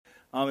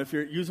If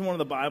you're using one of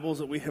the Bibles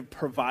that we have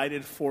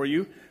provided for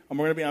you, we're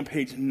going to be on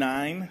page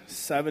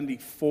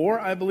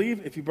 974, I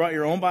believe. If you brought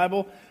your own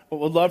Bible, but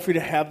we'd love for you to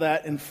have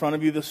that in front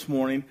of you this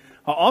morning.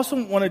 I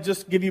also want to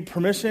just give you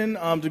permission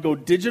to go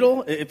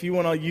digital. If you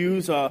want to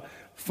use a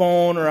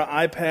phone or an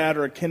iPad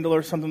or a Kindle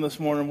or something this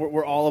morning,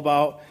 we're all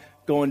about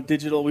going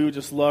digital. We would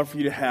just love for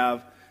you to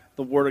have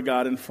the Word of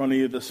God in front of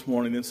you this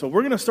morning. And so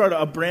we're going to start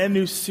a brand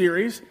new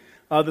series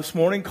this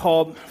morning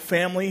called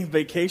Family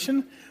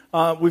Vacation.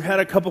 We've had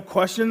a couple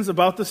questions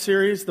about the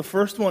series. The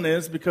first one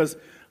is because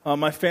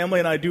my family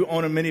and I do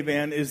own a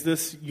minivan. Is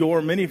this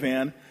your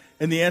minivan?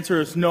 And the answer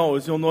is no.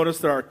 As you'll notice,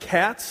 there are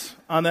cats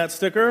on that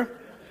sticker.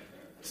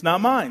 It's not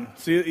mine.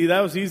 See,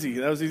 that was easy.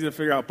 That was easy to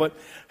figure out. But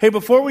hey,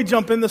 before we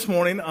jump in this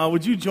morning,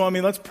 would you join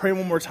me? Let's pray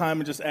one more time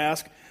and just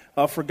ask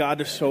for God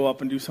to show up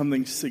and do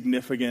something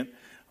significant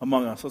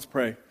among us. Let's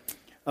pray.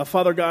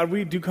 Father God,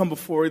 we do come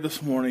before you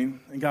this morning.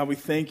 And God, we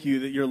thank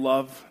you that your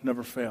love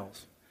never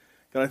fails.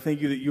 God, I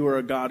thank you that you are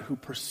a God who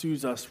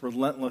pursues us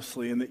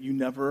relentlessly and that you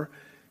never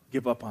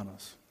give up on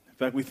us. In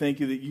fact, we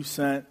thank you that you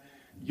sent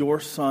your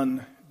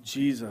Son,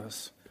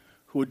 Jesus,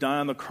 who would die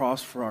on the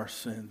cross for our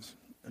sins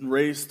and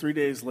raised 3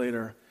 days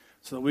later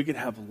so that we could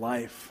have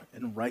life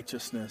and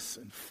righteousness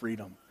and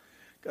freedom.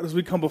 God, as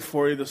we come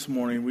before you this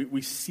morning,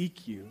 we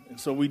seek you. And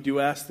so we do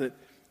ask that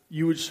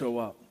you would show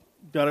up.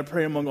 God, I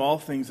pray among all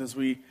things as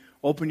we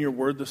open your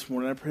word this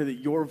morning, I pray that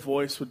your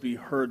voice would be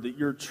heard, that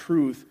your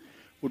truth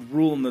would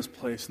rule in this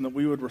place, and that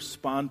we would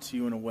respond to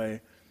you in a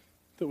way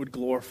that would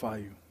glorify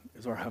you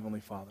as our Heavenly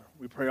Father.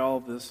 We pray all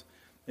of this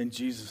in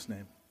Jesus'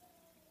 name.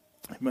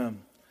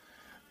 Amen.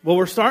 Well,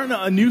 we're starting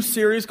a new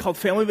series called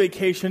Family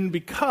Vacation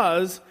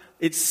because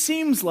it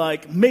seems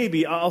like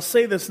maybe, I'll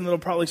say this and it'll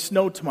probably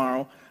snow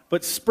tomorrow,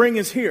 but spring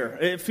is here.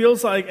 It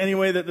feels like,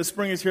 anyway, that the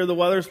spring is here. The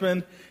weather's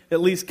been at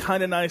least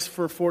kind of nice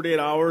for 48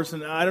 hours,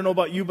 and I don't know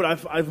about you, but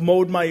I've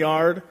mowed my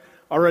yard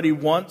already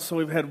once, so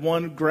we've had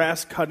one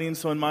grass cutting,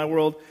 so in my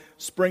world,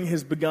 spring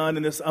has begun,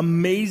 and this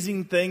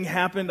amazing thing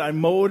happened. I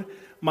mowed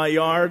my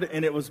yard,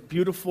 and it was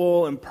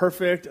beautiful and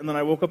perfect, and then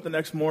I woke up the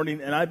next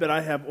morning, and I bet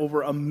I have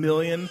over 1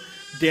 million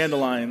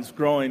dandelions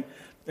growing.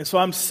 And so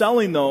I'm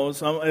selling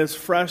those as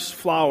fresh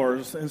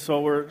flowers, and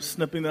so we're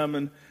snipping them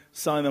and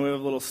selling them. We have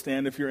a little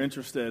stand if you're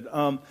interested.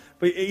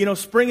 But, you know,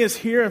 spring is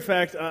here. In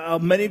fact,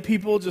 many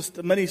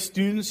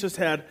students just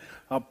had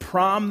a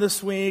prom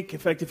this week. In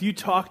fact, if you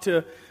talk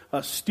to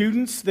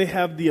students, they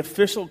have the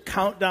official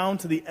countdown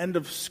to the end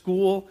of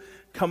school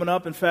coming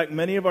up. In fact,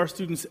 many of our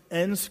students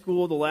end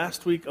school the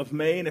last week of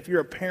May, and if you're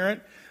a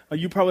parent,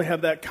 you probably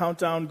have that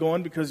countdown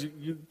going because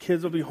your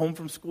kids will be home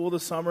from school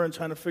this summer and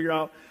trying to figure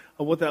out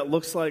what that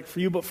looks like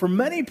for you. But for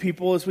many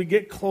people, as we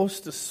get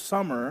close to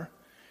summer,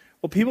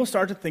 what people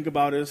start to think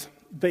about is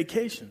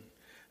vacation.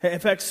 In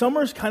fact,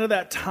 summer is kind of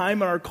that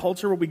time in our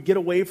culture where we get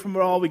away from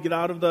it all, we get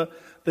out of the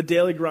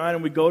daily grind,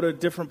 and we go to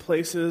different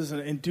places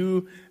and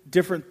do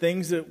different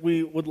things that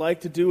we would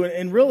like to do.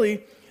 And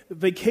really,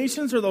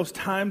 vacations are those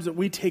times that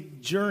we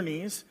take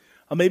journeys,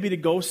 maybe to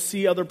go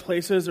see other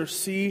places or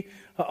see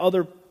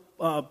other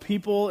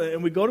people.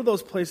 And we go to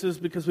those places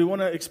because we want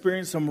to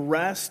experience some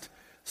rest,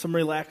 some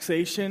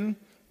relaxation,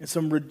 and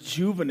some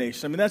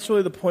rejuvenation. I mean, that's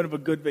really the point of a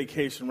good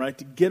vacation, right?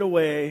 To get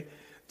away,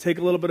 take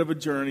a little bit of a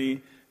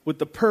journey with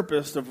the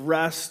purpose of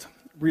rest,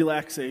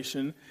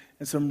 relaxation,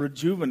 and some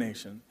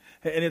rejuvenation.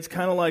 And it's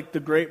kind of like the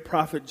great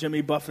prophet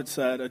Jimmy Buffett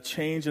said, a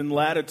change in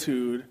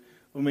latitude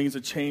means a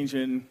change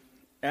in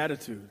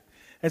attitude.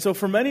 And so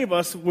for many of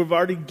us, we've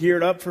already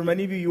geared up. For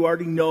many of you, you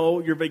already know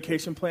your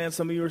vacation plan.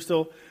 Some of you are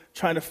still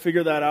trying to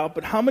figure that out.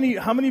 But how many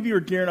of you are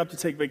gearing up to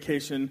take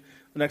vacation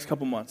the next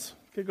couple months?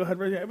 Okay, go ahead.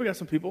 Raise your hand. We got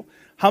some people.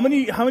 How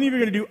many of you are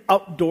going to do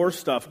outdoor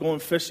stuff, going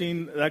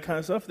fishing, that kind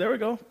of stuff? There we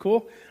go.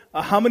 Cool.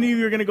 How many of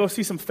you are going to go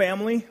see some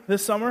family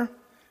this summer?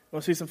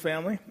 Go see some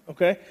family?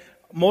 Okay.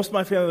 Most of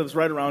my family lives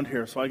right around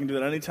here, so I can do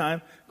that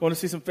anytime. Going to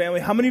see some family.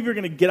 How many of you are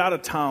going to get out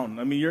of town?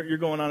 I mean, you're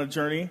going on a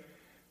journey.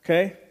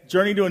 Okay.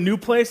 Journey to a new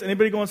place.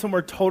 Anybody going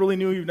somewhere totally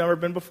new you've never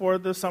been before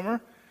this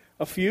summer?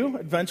 A few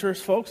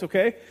adventurous folks.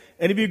 Okay.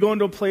 Any of you going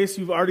to a place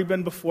you've already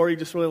been before, you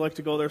just really like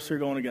to go there, so you're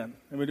going again?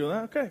 Anybody doing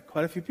that? Okay.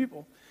 Quite a few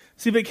people.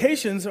 See,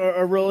 vacations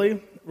are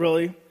really,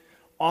 really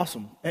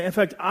awesome. And in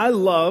fact, I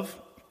love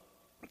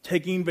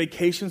taking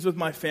vacations with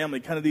my family,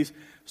 kind of these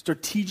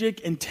strategic,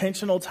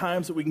 intentional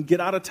times that we can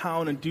get out of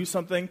town and do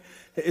something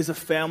as a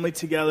family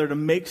together to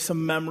make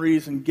some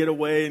memories and get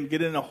away and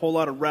get in a whole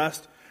lot of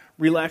rest,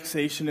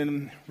 relaxation,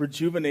 and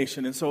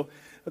rejuvenation. And so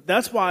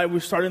that's why we're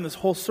starting this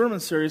whole sermon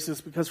series,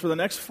 is because for the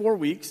next 4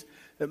 weeks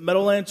at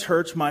Meadowland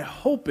Church, my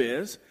hope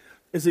is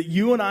that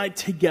you and I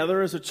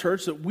together as a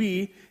church, that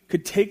we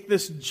could take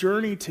this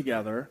journey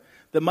together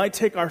that might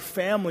take our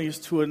families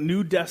to a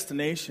new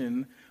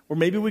destination where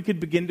maybe we could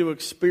begin to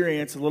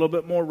experience a little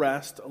bit more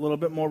rest, a little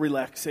bit more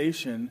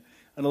relaxation,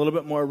 and a little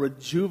bit more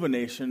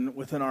rejuvenation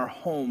within our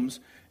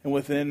homes and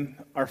within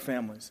our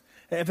families.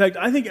 In fact,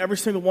 I think every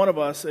single one of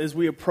us, as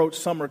we approach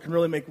summer, can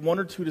really make one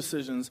or two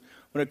decisions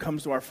when it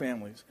comes to our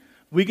families.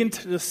 We can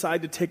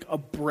decide to take a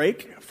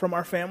break from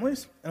our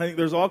families, and I think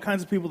there's all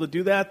kinds of people that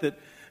do that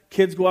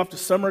kids go off to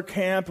summer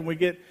camp and we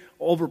get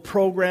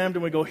over-programmed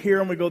and we go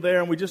here and we go there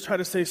and we just try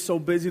to stay so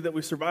busy that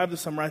we survive the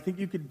summer. I think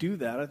you could do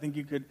that. I think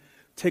you could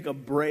take a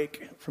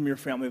break from your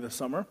family this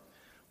summer.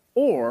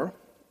 Or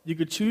you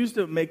could choose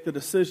to make the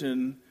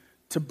decision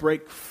to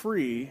break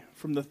free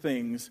from the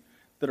things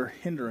that are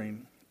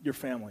hindering your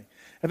family.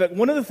 In fact,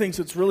 one of the things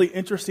that's really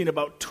interesting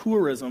about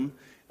tourism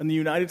in the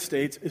United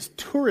States is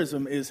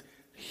tourism is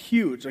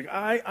huge. Like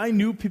I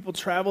knew people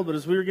traveled, but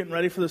as we were getting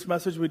ready for this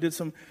message, we did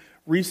some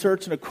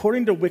research, and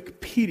according to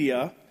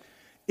Wikipedia,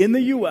 in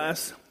the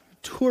U.S.,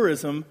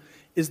 tourism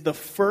is the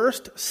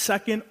first,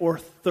 second, or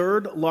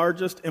third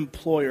largest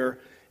employer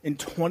in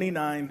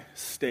 29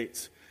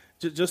 states.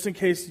 Just in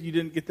case you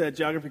didn't get that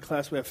geography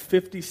class, we have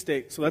 50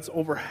 states, so that's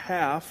over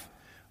half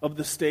of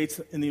the states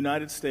in the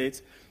United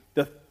States.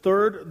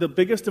 The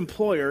biggest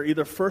employer,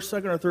 either first,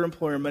 second, or third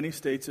employer in many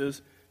states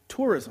is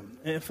tourism.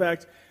 And in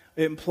fact,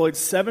 it employed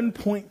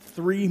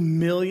 7.3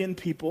 million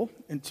people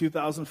in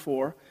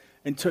 2004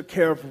 and took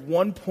care of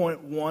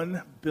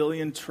 1.1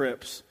 billion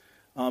trips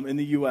in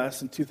the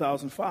U.S. in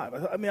 2005.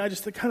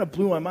 It kind of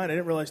blew my mind. I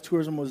didn't realize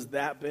tourism was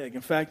that big.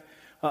 In fact,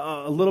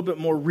 a little bit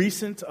more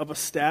recent of a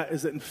stat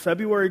is that in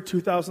February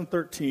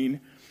 2013,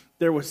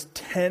 there was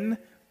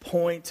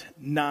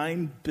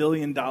 $10.9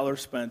 billion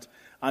spent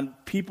on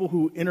people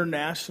who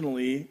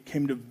internationally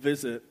came to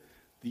visit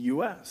the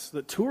U.S.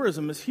 That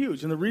tourism is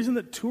huge. And the reason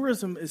that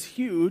tourism is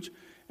huge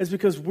is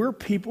because we're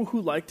people who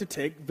like to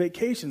take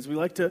vacations. We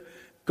like to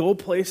go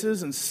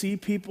places and see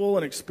people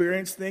and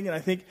experience things. And I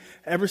think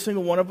every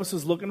single one of us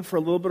is looking for a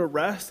little bit of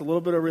rest, a little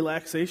bit of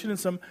relaxation, and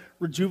some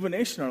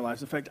rejuvenation in our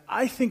lives. In fact,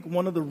 I think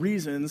one of the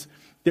reasons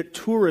that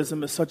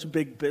tourism is such a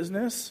big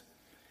business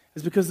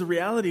is because the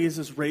reality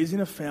is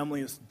raising a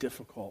family is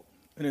difficult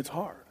and it's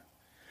hard.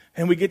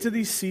 And we get to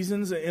these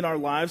seasons in our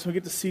lives, we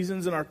get to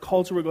seasons in our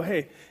culture where we go,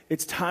 hey,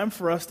 it's time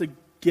for us to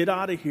get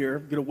out of here,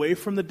 get away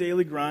from the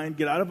daily grind,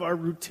 get out of our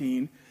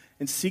routine,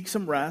 and seek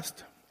some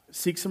rest,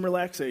 seek some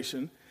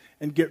relaxation,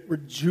 and get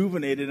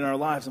rejuvenated in our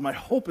lives. And my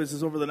hope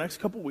is over the next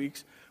couple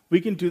weeks, we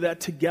can do that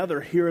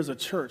together here as a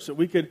church, that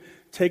we could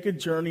take a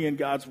journey in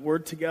God's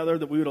Word together,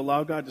 that we would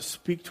allow God to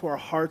speak to our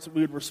hearts, that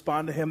we would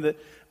respond to Him, that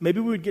maybe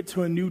we would get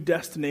to a new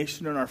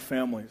destination in our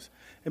families.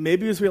 And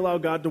maybe as we allow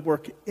God to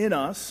work in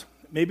us,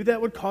 maybe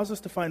that would cause us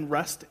to find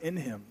rest in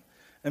Him.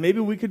 And maybe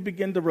we could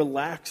begin to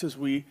relax as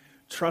we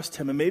trust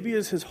Him. And maybe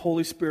as His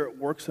Holy Spirit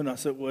works in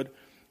us, it would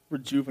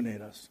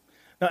rejuvenate us.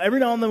 Now,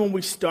 every now and then when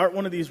we start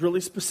one of these really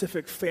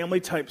specific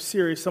family-type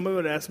series, somebody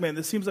would ask, man,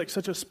 this seems like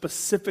such a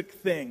specific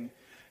thing.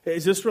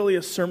 Is this really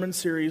a sermon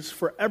series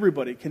for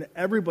everybody? Can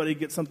everybody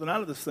get something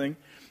out of this thing?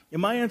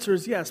 And my answer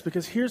is yes,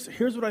 because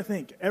here's what I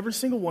think. Every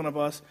single one of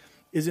us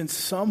is in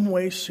some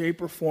way,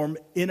 shape, or form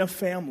in a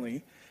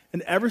family,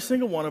 and every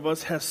single one of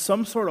us has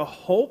some sort of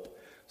hope,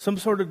 some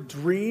sort of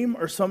dream,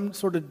 or some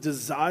sort of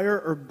desire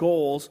or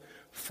goals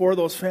for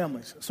those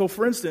families. So,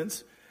 for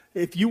instance,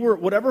 if you were,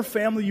 whatever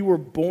family you were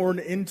born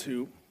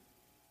into,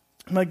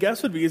 my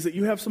guess would be is that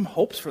you have some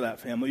hopes for that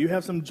family. You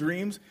have some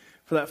dreams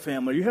for that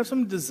family. You have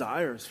some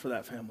desires for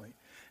that family.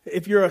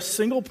 If you're a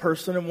single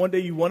person and one day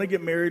you want to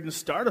get married and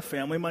start a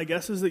family, my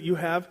guess is that you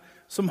have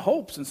some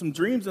hopes and some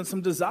dreams and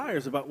some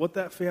desires about what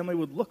that family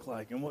would look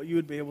like and what you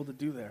would be able to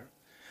do there.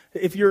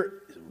 If you're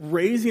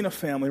raising a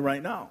family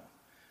right now,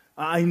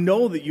 I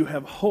know that you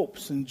have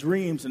hopes and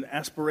dreams and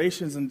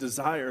aspirations and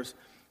desires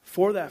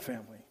for that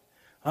family.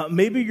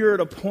 Maybe you're at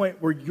a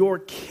point where your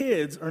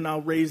kids are now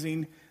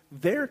raising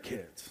their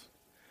kids.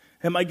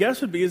 And my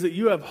guess would be is that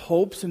you have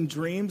hopes and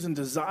dreams and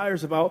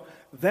desires about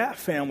that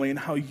family and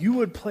how you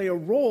would play a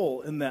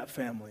role in that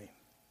family.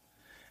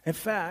 In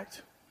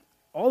fact,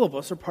 all of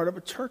us are part of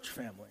a church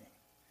family.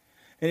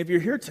 And if you're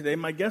here today,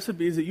 my guess would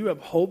be is that you have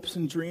hopes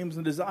and dreams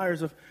and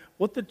desires of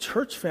what the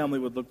church family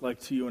would look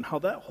like to you and how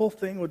that whole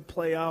thing would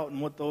play out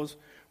and what those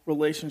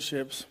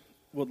relationships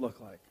would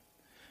look like.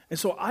 And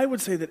so I would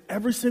say that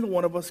every single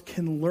one of us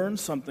can learn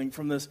something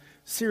from this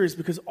series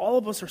because all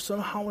of us are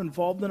somehow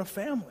involved in a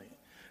family.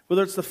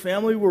 Whether it's the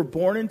family we're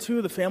born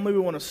into, the family we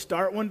want to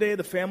start one day,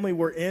 the family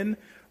we're in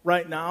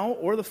right now,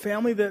 or the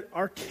family that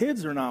our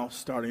kids are now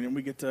starting and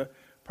we get to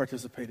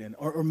participate in.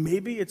 Or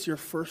maybe it's your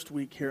first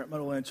week here at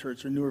Meadowland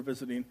Church, or newer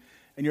visiting,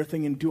 and you're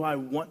thinking, do I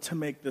want to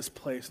make this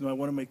place? Do I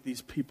want to make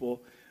these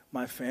people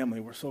my family?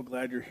 We're so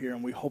glad you're here,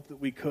 and we hope that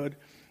we could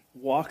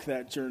walk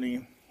that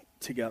journey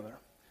together.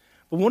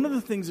 But one of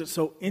the things that's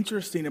so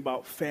interesting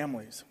about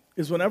families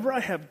is whenever I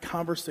have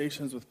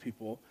conversations with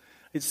people,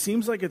 it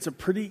seems like it's a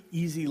pretty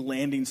easy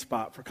landing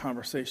spot for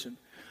conversation.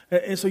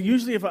 And so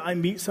usually if I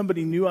meet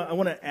somebody new, I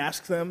want to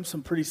ask them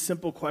some pretty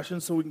simple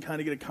questions so we can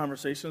kind of get a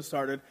conversation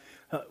started.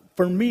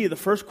 For me, the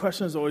first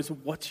question is always,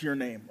 what's your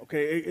name?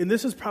 Okay, and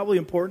this is probably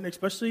important,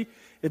 especially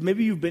if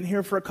maybe you've been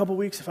here for a couple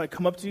weeks. If I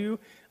come up to you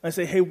and I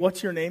say, hey,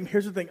 what's your name?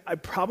 Here's the thing. I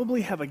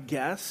probably have a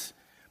guess,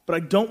 but I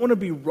don't want to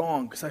be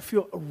wrong because I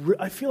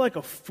feel like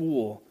a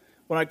fool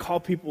when I call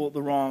people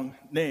the wrong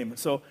name.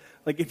 So,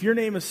 like, if your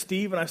name is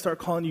Steve and I start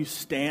calling you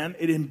Stan,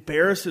 it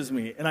embarrasses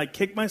me, and I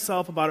kick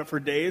myself about it for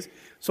days.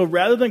 So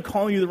rather than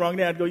calling you the wrong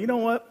name, I'd go, you know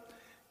what?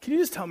 can you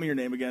just tell me your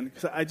name again?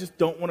 Because I just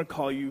don't want to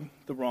call you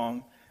the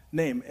wrong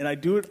name. And I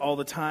do it all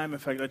the time. In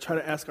fact, I try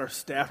to ask our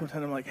staff one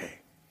time, I'm like, hey,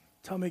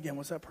 tell me again,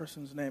 what's that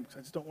person's name? Because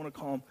I just don't want to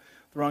call them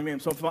the wrong name.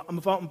 So if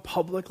I'm out in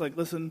public, like,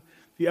 listen,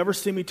 if you ever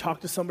see me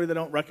talk to somebody that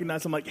I don't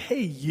recognize, I'm like,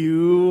 hey,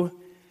 you,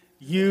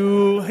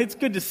 it's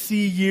good to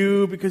see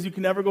you, because you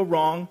can never go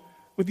wrong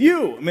with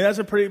you. I mean, that's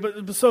a pretty,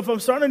 but so if I'm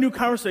starting a new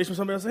conversation with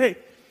somebody, I'll say, hey,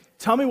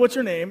 tell me what's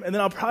your name, and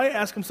then I'll probably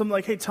ask them something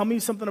like, hey, tell me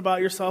something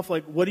about yourself,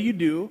 like, what do you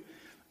do?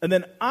 And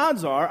then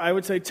odds are, I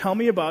would say, tell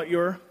me about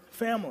your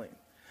family.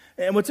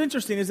 And what's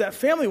interesting is that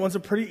family one's a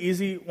pretty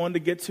easy one to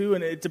get to,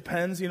 and it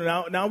depends. You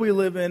know, now we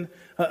live in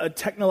a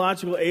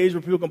technological age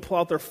where people can pull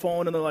out their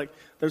phone and they're like,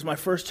 there's my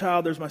first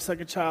child, there's my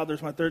second child,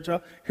 there's my third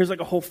child. Here's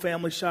like a whole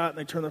family shot, and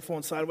they turn their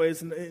phone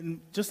sideways,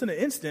 and just in an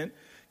instant,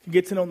 can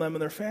get to know them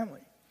and their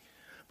family.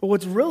 But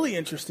what's really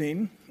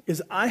interesting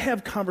is I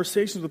have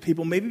conversations with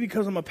people, maybe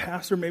because I'm a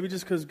pastor, maybe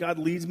just because God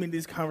leads me in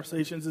these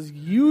conversations, is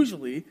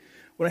usually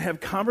when I have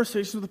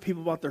conversations with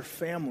people about their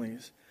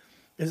families,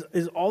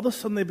 is all of a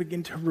sudden they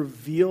begin to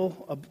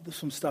reveal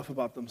some stuff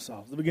about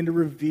themselves. They begin to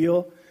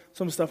reveal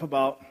some stuff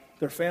about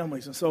their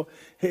families. And so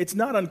it's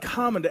not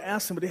uncommon to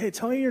ask somebody, hey,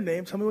 tell me your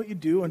name, tell me what you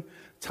do, and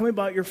tell me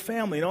about your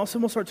family. And all of a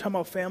sudden we'll start talking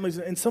about families,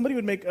 and somebody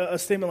would make a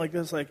statement like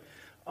this, like,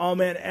 oh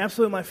man,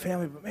 absolutely my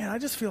family, but man, I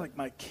just feel like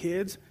my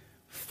kids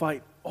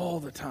fight all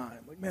the time.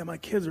 Like, man, my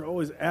kids are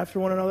always after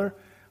one another.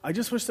 I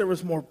just wish there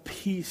was more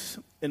peace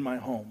in my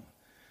home.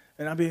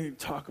 And I'd be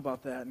talk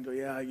about that and go,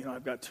 yeah, you know,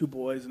 I've got 2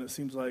 boys, and it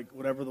seems like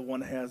whatever the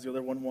one has, the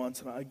other one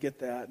wants, and I get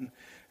that.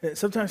 And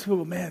sometimes people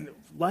go, man,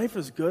 life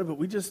is good, but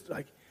we're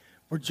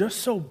just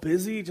so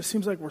busy. It just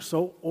seems like we're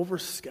so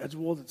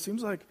overscheduled. It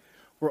seems like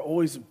we're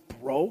always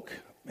broke.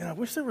 Man, I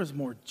wish there was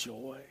more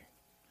joy.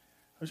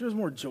 I wish there was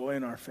more joy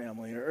in our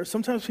family. Or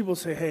sometimes people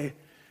say, hey,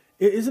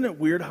 isn't it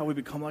weird how we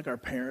become like our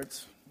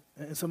parents?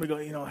 And somebody go,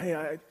 you know,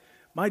 hey,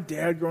 my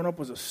dad growing up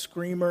was a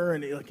screamer,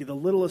 and the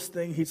littlest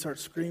thing, he'd start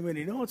screaming.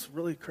 You know what's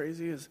really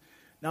crazy is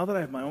now that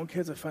I have my own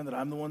kids, I find that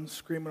I'm the one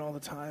screaming all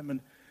the time,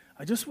 and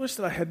I just wish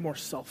that I had more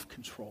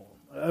self-control.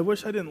 I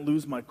wish I didn't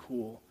lose my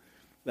cool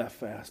that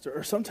fast.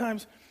 Or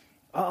sometimes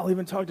I'll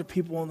even talk to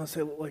people, and they'll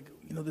say, like,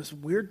 you know, this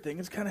weird thing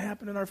has kind of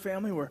happened in our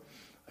family where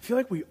I feel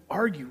like we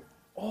argue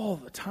all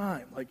the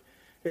time. Like,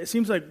 it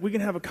seems like we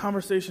can have a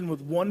conversation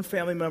with one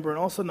family member, and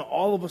all of a sudden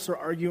all of us are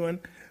arguing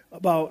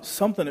about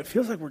something. It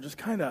feels like we're just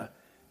kind of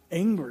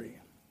angry.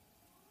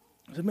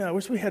 I said, man, I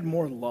wish we had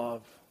more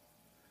love.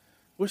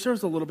 I wish there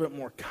was a little bit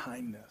more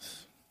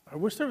kindness. I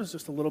wish there was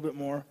just a little bit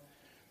more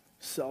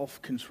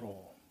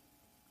self-control.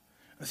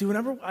 And see,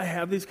 whenever I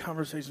have these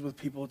conversations with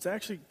people, it's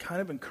actually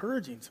kind of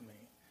encouraging to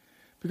me,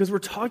 because we're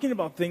talking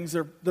about things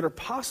that are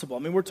possible. I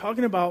mean, we're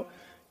talking about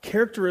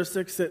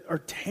characteristics that are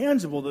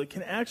tangible, that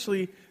can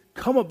actually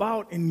come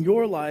about in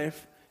your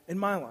life, in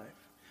my life.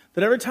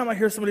 That every time I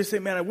hear somebody say,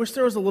 man, I wish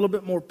there was a little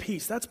bit more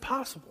peace, that's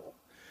possible.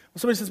 When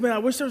somebody says, man, I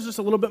wish there was just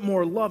a little bit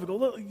more love, I go,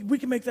 look, we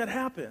can make that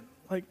happen.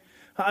 Like,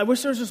 I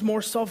wish there was just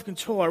more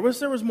self-control. I wish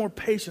there was more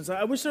patience.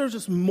 I wish there was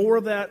just more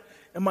of that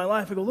in my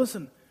life. I go,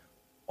 listen,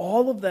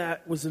 all of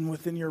that was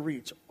within your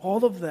reach.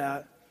 All of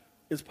that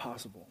is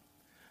possible.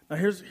 Now,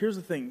 here's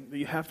the thing that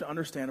you have to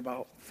understand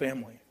about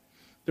family.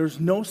 There's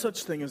no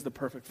such thing as the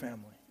perfect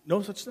family.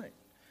 No such thing.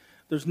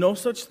 There's no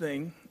such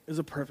thing as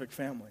a perfect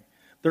family.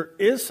 There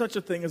is such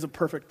a thing as a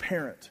perfect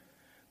parent.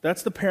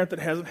 That's the parent that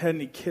hasn't had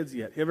any kids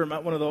yet. You ever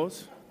met one of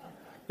those?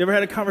 You ever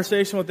had a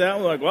conversation with that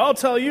one? They're like, well, I'll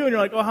tell you. And you're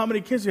like, oh, how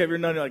many kids do you have? You're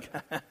none. You're like,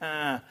 ha, ha,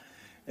 ha.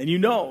 And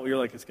you're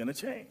like, it's going to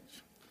change.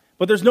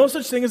 But there's no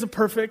such thing as a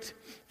perfect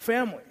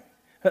family.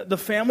 The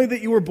family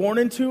that you were born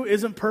into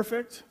isn't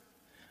perfect.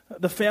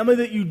 The family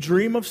that you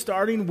dream of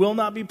starting will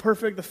not be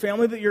perfect. The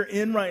family that you're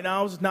in right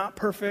now is not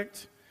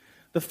perfect.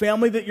 The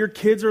family that your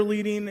kids are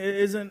leading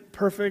isn't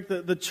perfect.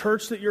 The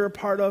church that you're a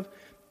part of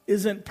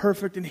isn't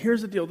perfect. And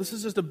here's the deal. This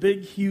is just a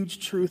big,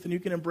 huge truth, and you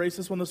can embrace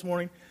this one this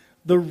morning.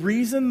 The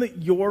reason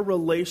that your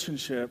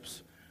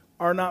relationships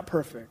are not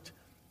perfect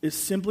is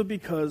simply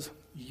because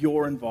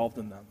you're involved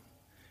in them.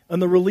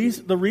 And the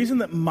reason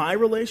that my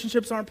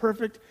relationships aren't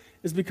perfect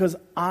is because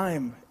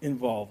I'm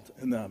involved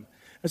in them.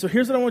 And so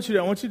here's what I want you to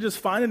do. I want you to just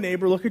find a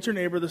neighbor, look at your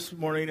neighbor this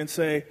morning and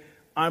say,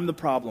 I'm the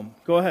problem.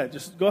 Go ahead.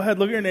 Just go ahead,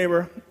 look at your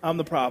neighbor. I'm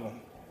the problem.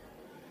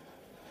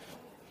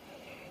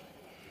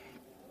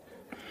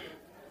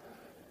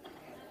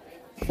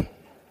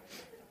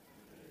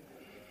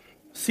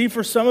 See,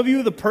 for some of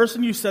you, the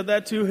person you said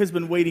that to has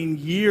been waiting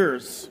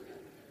years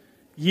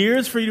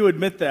for you to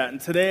admit that. And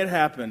today it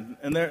happened.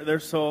 And they're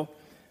so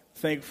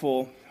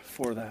thankful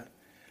for that.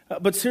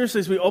 But seriously,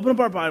 as we open up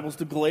our Bibles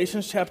to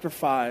Galatians chapter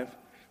 5,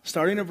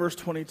 starting at verse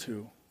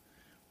 22,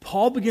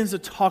 Paul begins to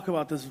talk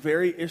about this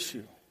very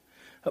issue.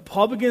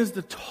 Paul begins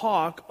to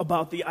talk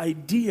about the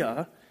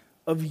idea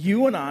of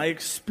you and I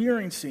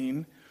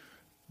experiencing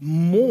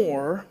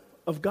more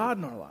of God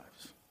in our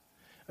lives.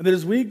 And that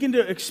as we begin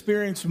to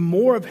experience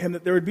more of Him,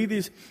 that there would be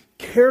these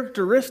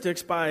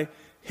characteristics by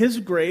His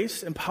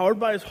grace, empowered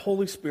by His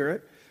Holy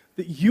Spirit,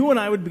 that you and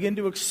I would begin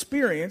to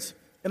experience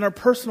in our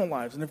personal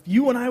lives. And if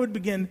you and I would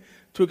begin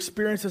to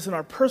experience this in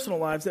our personal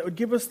lives that would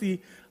give us the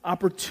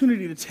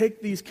opportunity to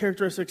take these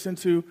characteristics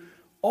into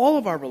all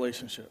of our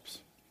relationships,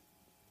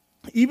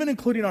 even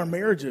including our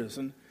marriages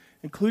and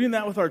including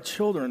that with our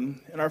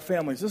children and our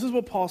families. This is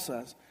what Paul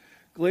says.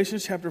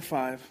 Galatians chapter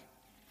 5,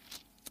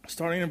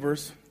 starting in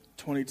verse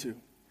 22.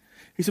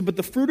 He said, "But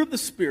the fruit of the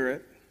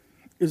Spirit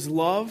is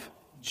love,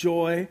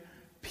 joy,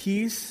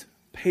 peace,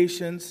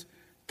 patience,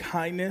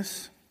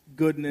 kindness,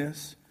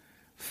 goodness,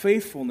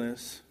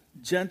 faithfulness,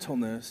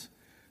 gentleness,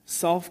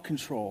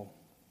 self-control.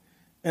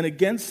 And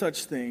against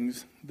such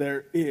things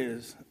there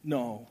is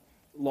no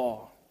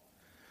law."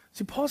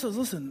 See, Paul says,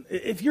 listen,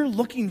 if you're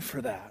looking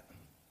for that,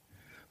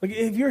 like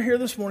if you're here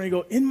this morning,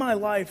 you go, in my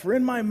life or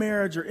in my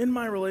marriage or in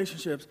my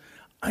relationships,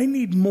 I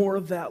need more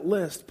of that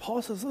list.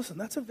 Paul says, listen,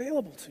 that's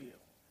available to you.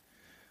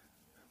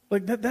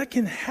 Like that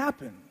can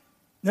happen.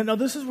 Now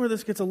this is where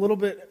this gets a little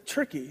bit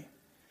tricky,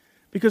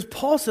 because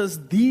Paul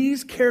says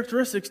these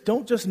characteristics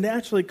don't just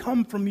naturally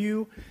come from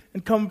you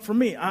and come from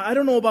me. I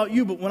don't know about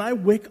you, but when I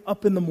wake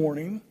up in the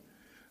morning,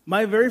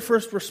 my very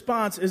first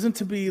response isn't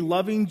to be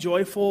loving,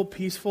 joyful,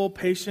 peaceful,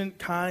 patient,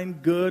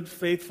 kind, good,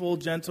 faithful,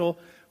 gentle,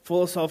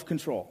 full of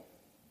self-control.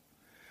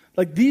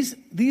 Like these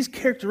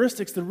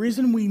characteristics, the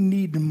reason we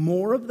need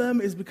more of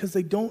them is because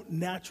they don't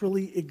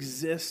naturally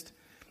exist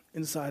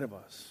inside of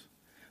us.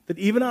 That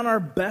even on our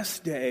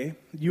best day,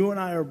 you and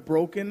I are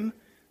broken,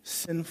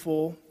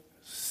 sinful,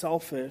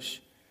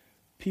 selfish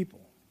people.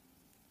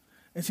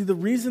 And see, the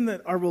reason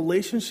that our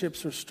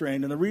relationships are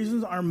strained, and the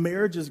reason our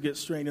marriages get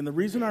strained, and the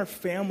reason our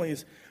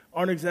families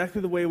aren't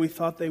exactly the way we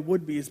thought they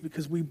would be is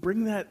because we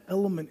bring that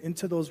element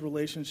into those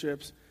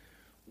relationships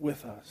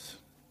with us.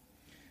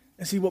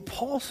 And see, what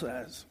Paul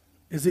says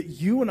is that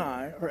you and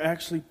I are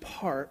actually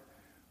part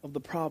of the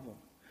problem.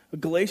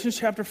 Galatians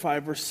chapter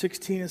 5, verse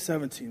 16 and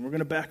 17. We're going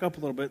to back up a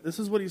little bit. This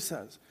is what he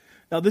says.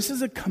 Now, this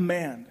is a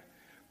command.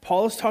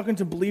 Paul is talking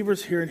to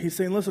believers here, and he's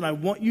saying, listen, I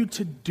want you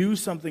to do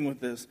something with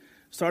this.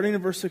 Starting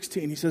in verse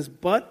 16, he says,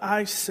 "But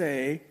I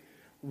say,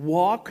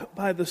 walk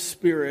by the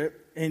Spirit,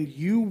 and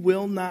you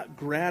will not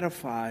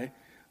gratify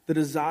the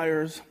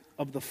desires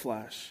of the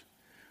flesh.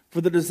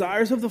 For the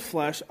desires of the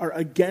flesh are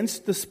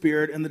against the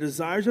Spirit, and the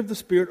desires of the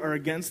Spirit are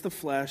against the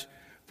flesh.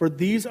 For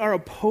these are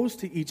opposed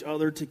to each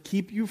other to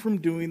keep you from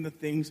doing the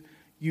things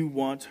you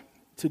want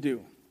to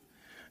do."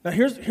 Now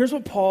here's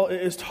what Paul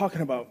is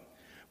talking about.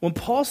 When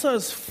Paul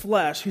says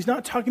flesh, he's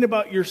not talking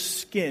about your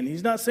skin.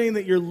 He's not saying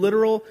that your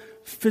literal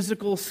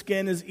physical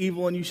skin is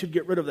evil and you should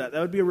get rid of that. That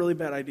would be a really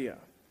bad idea.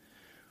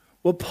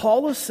 What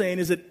Paul is saying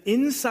is that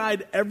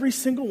inside every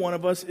single one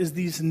of us is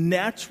these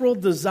natural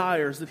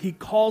desires that he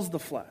calls the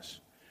flesh.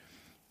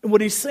 And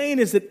what he's saying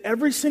is that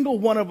every single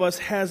one of us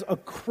has a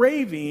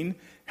craving,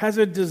 has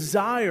a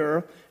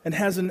desire, and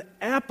has an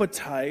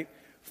appetite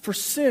for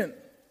sin.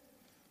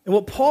 And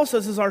what Paul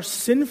says is our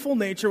sinful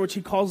nature, which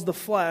he calls the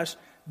flesh,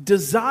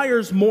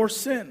 desires more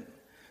sin.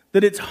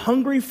 That it's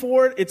hungry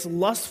for it, it's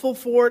lustful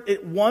for it,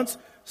 it wants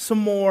some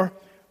more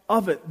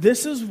of it.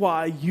 This is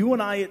why you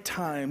and I at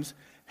times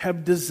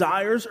have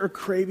desires or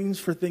cravings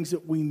for things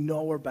that we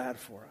know are bad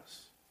for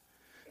us.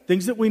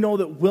 Things that we know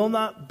that will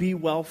not be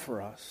well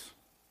for us.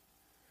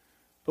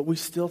 But we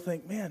still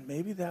think, man,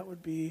 maybe that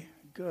would be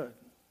good.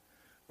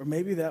 Or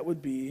maybe that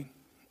would be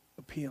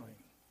appealing.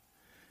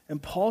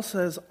 And Paul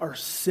says our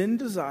sin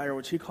desire,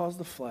 which he calls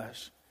the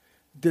flesh,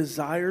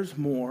 desires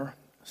more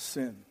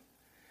sin. And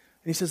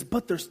he says,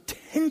 but there's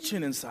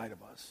tension inside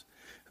of us.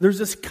 There's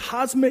this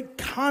cosmic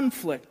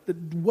conflict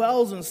that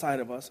dwells inside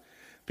of us.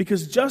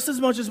 Because just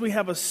as much as we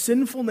have a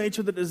sinful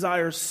nature that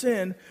desires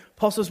sin,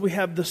 Paul says we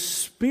have the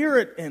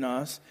Spirit in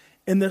us,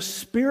 and the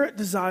Spirit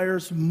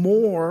desires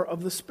more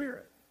of the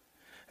Spirit.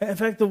 In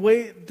fact, the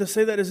way to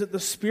say that is that the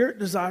Spirit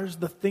desires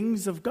the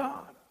things of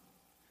God.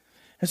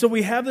 And so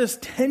we have this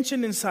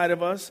tension inside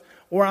of us,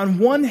 where on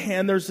one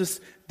hand, there's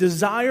this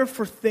desire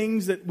for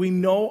things that we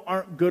know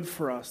aren't good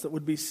for us, that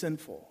would be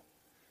sinful.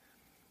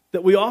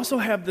 That we also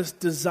have this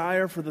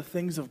desire for the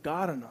things of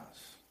God in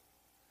us.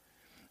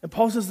 And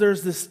Paul says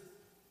there's this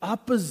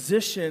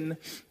opposition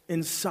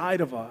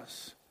inside of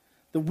us,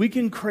 that we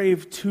can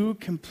crave two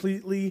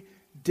completely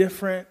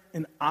different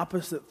and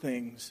opposite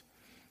things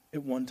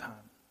at one time.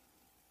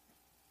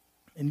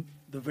 And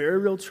the very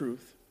real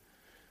truth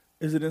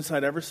is that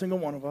inside every single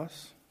one of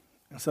us,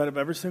 inside of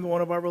every single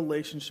one of our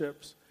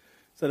relationships,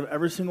 inside of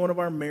every single one of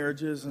our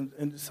marriages, and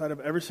inside of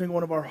every single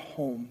one of our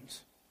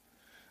homes,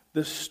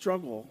 this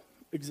struggle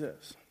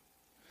exists.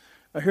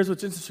 Now here's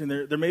what's interesting.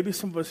 There may be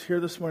some of us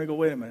here this morning go,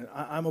 wait a minute,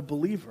 I'm a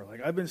believer.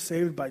 Like I've been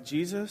saved by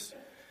Jesus,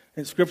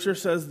 and Scripture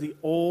says the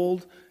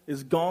old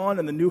is gone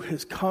and the new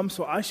has come,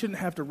 so I shouldn't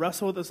have to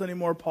wrestle with this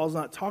anymore. Paul's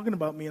not talking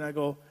about me. And I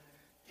go,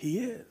 he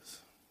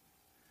is.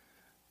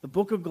 The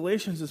book of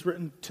Galatians is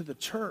written to the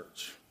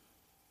church.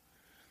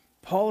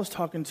 Paul is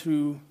talking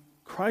to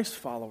Christ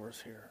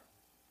followers here.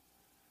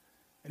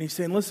 And he's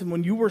saying, listen,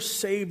 when you were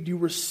saved, you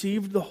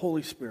received the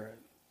Holy Spirit.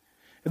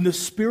 And the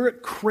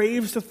Spirit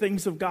craves the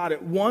things of God.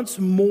 It wants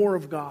more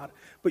of God.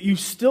 But you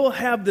still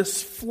have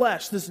this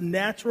flesh, this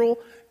natural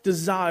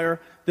desire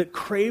that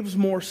craves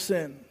more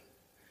sin.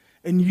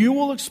 And you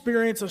will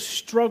experience a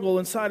struggle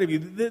inside of you.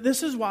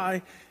 This is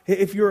why,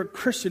 if you're a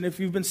Christian, if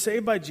you've been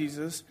saved by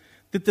Jesus,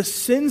 that the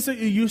sins that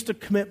you used to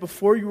commit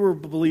before you were a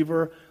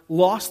believer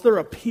lost their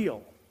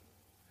appeal.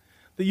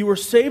 That you were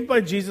saved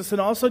by Jesus, and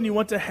all of a sudden you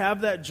want to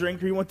have that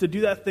drink or you want to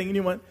do that thing, and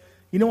you went,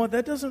 you know what,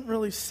 that doesn't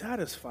really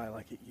satisfy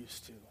like it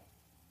used to.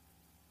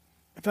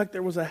 In fact,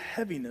 there was a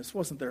heaviness,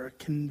 wasn't there? A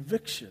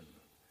conviction.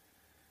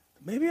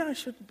 Maybe I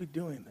shouldn't be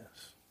doing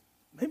this.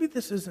 Maybe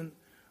this isn't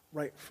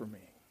right for me.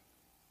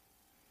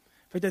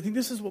 In fact, I think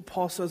this is what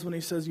Paul says when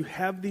he says you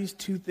have these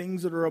two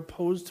things that are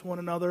opposed to one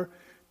another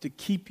to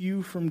keep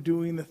you from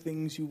doing the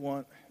things you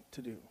want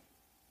to do.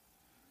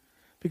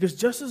 Because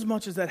just as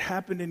much as that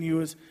happened in you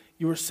as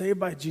you were saved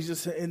by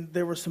Jesus, and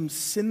there were some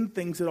sin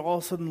things that all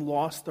of a sudden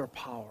lost their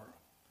power.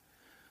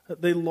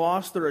 They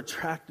lost their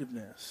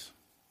attractiveness.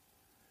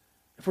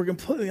 If we're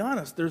completely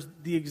honest, there's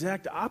the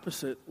exact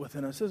opposite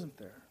within us, isn't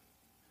there?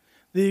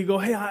 Then you go,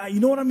 hey, you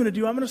know what I'm going to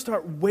do? I'm going to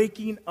start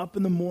waking up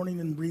in the morning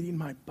and reading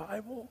my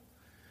Bible.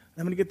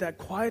 I'm going to get that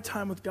quiet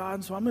time with God,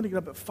 and so I'm going to get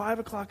up at 5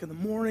 o'clock in the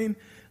morning,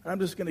 and I'm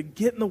just going to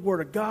get in the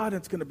Word of God, and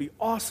it's going to be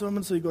awesome.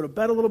 And so you go to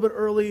bed a little bit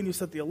early, and you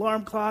set the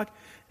alarm clock,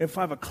 and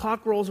 5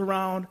 o'clock rolls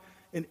around,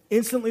 and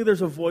instantly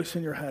there's a voice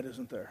in your head,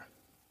 isn't there?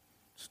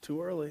 It's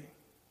too early.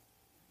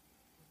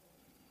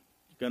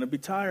 You're going to be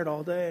tired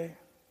all day.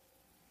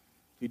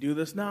 If you do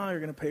this now, you're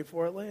going to pay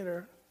for it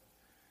later.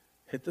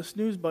 Hit the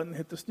snooze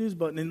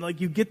button, and like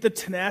you get the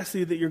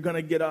tenacity that you're going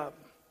to get up.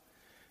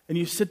 And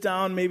you sit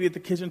down maybe at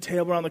the kitchen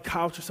table or on the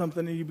couch or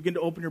something, and you begin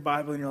to open your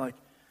Bible, and you're like,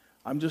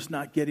 I'm just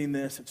not getting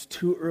this. It's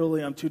too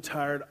early. I'm too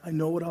tired. I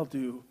know what I'll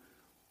do.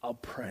 I'll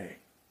pray.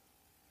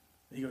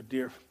 And you go,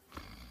 dear.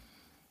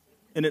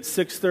 And at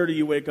 6:30,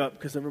 you wake up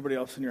because everybody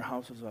else in your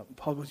house is up. And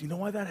Paul goes, you know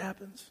why that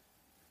happens?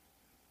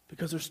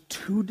 Because there's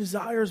two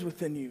desires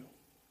within you.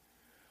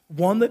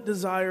 One that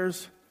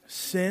desires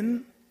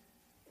sin,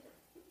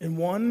 and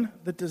one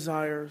that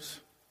desires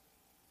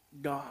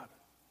God.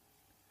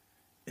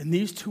 And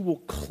these two will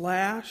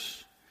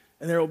clash,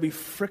 and there will be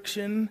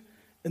friction,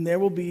 and there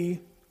will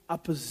be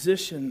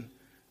opposition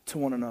to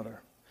one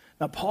another.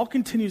 Now, Paul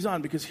continues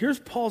on, because here's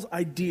Paul's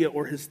idea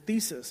or his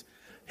thesis.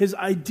 His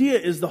idea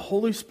is the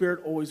Holy Spirit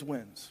always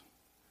wins.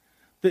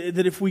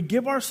 That if we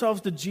give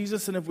ourselves to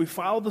Jesus and if we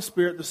follow the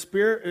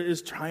Spirit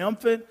is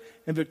triumphant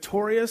and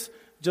victorious,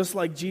 just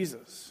like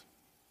Jesus.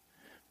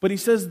 But he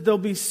says there'll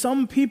be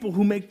some people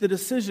who make the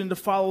decision to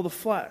follow the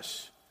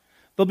flesh.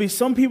 There'll be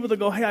some people that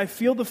go, hey, I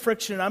feel the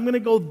friction, and I'm going to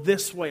go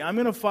this way. I'm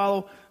going to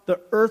follow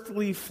the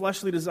earthly,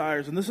 fleshly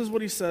desires. And this is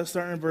what he says,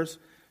 starting in verse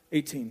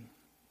 18.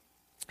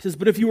 He says,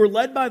 but if you were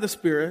led by the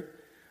Spirit,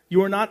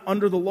 you are not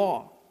under the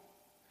law.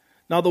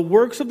 Now the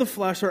works of the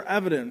flesh are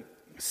evident: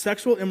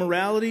 sexual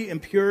immorality,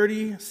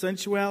 impurity,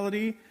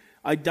 sensuality,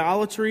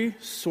 idolatry,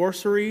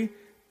 sorcery,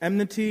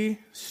 enmity,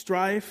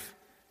 strife,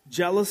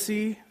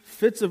 jealousy,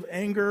 fits of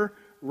anger,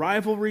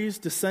 rivalries,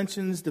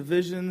 dissensions,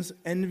 divisions,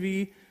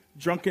 envy,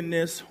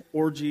 drunkenness,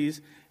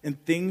 orgies,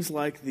 and things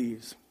like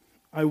these.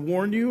 I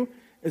warn you,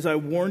 as I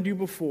warned you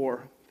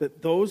before,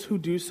 that those who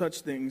do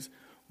such things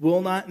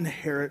will not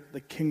inherit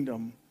the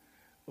kingdom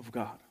of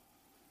God.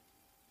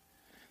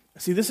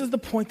 See, this is the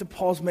point that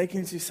Paul's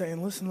making. He's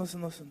saying,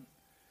 listen.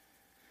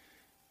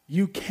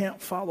 You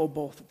can't follow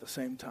both at the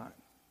same time.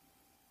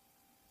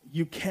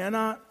 You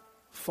cannot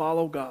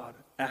follow God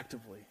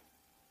actively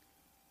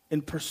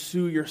and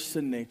pursue your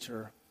sin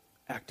nature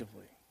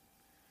actively.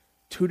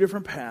 Two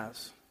different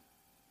paths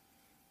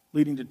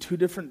leading to two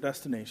different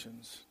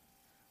destinations,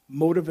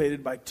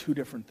 motivated by two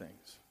different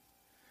things.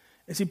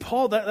 And see,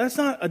 Paul, that's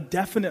not a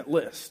definite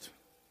list.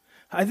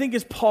 I think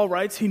as Paul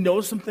writes, he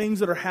knows some things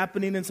that are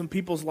happening in some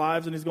people's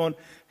lives, and he's going,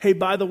 hey,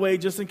 by the way,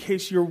 just in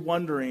case you're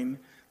wondering,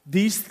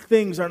 these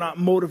things are not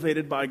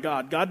motivated by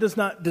God. God does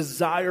not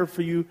desire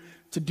for you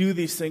to do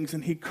these things,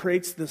 and he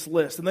creates this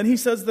list. And then he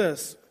says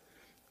this,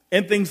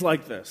 and things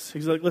like this.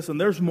 He's like, listen,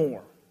 there's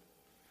more.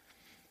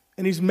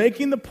 And he's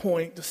making the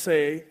point to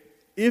say,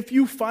 if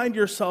you find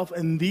yourself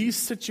in these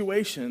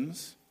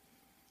situations,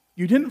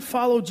 you didn't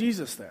follow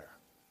Jesus there.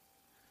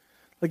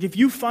 Like if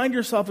you find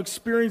yourself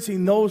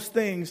experiencing those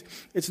things,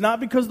 it's not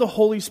because the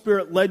Holy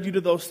Spirit led you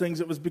to those things.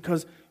 It was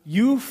because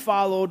you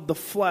followed the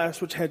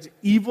flesh, which had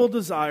evil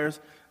desires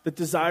that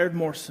desired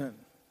more sin.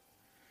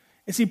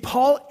 And see,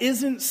 Paul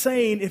isn't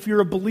saying if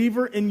you're a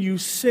believer and you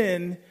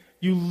sin,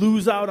 you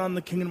lose out on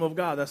the kingdom of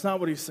God. That's not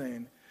what he's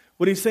saying.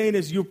 What he's saying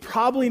is you're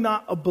probably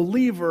not a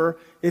believer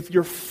if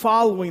you're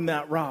following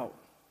that route.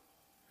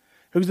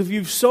 Because if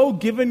you've so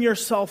given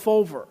yourself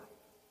over,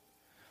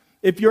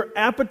 if your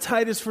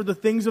appetite is for the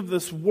things of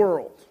this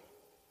world,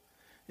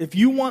 if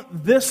you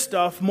want this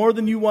stuff more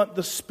than you want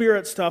the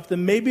Spirit stuff,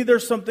 then maybe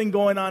there's something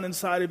going on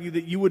inside of you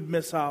that you would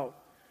miss out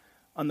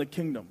on the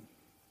kingdom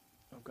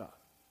of God.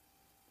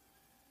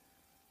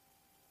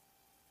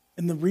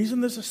 And the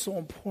reason this is so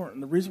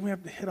important, the reason we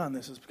have to hit on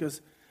this is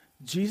because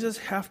Jesus'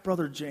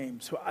 half-brother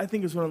James, who I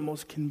think is one of the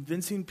most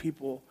convincing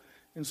people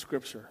in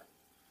Scripture,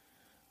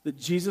 that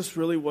Jesus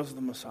really was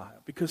the Messiah.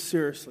 Because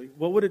seriously,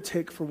 what would it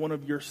take for one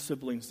of your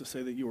siblings to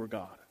say that you were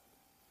God?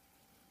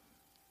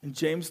 And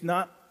James,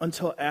 not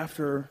until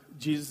after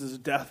Jesus'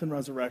 death and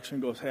resurrection,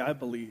 goes, hey, I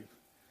believe.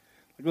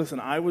 Like, listen,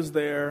 I was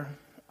there.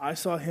 I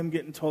saw him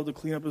getting told to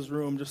clean up his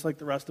room just like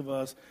the rest of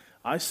us.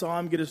 I saw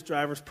him get his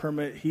driver's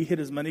permit. He hit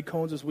as many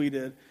cones as we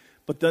did.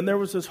 But then there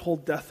was this whole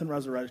death and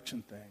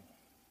resurrection thing.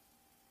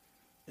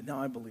 And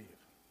now I believe.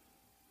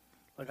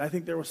 Like, I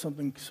think there was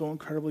something so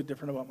incredibly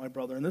different about my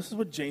brother. And this is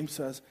what James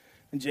says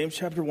in James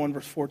chapter 1,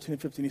 verse 14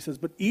 and 15. He says,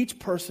 but each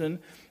person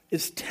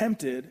is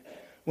tempted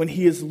when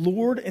he is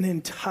lured and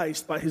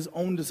enticed by his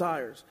own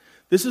desires.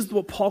 This is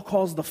what Paul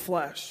calls the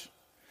flesh.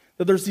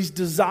 That there's these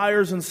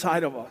desires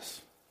inside of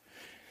us.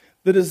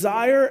 The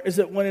desire is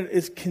that when it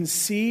is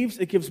conceived,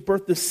 it gives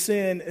birth to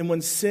sin. And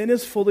when sin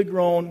is fully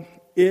grown,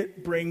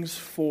 it brings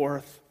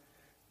forth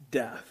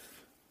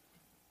death.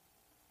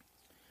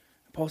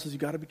 And Paul says, you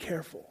got to be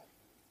careful.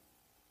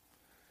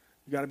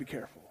 You got to be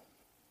careful.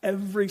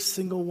 Every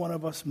single one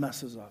of us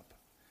messes up.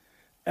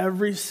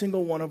 Every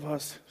single one of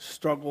us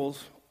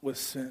struggles with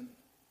sin.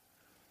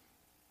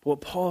 But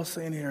what Paul is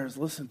saying here is,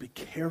 listen, be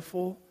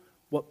careful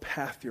what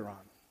path you're on.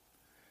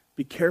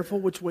 Be careful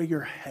which way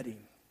you're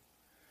heading.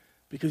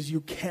 Because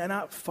you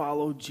cannot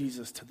follow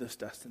Jesus to this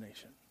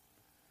destination.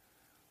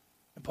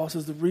 And Paul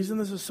says the reason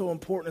this is so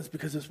important is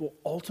because this will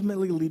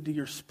ultimately lead to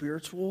your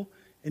spiritual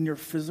and your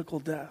physical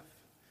death.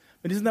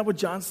 But isn't that what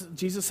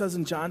Jesus says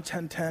in John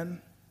 10:10?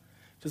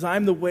 He says, I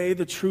am the way,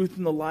 the truth,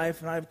 and the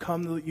life, and I have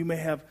come that you may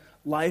have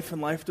life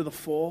and life to the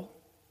full.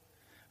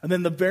 And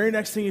then the very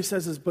next thing he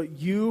says is, but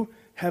you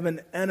have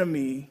an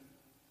enemy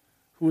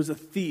who is a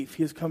thief.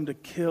 He has come to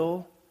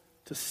kill,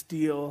 to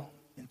steal,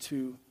 and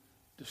to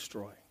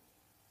destroy.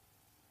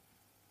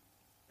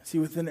 See,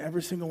 within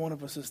every single one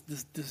of us is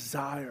this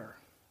desire.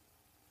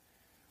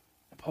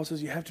 And Paul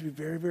says you have to be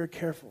very, very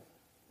careful.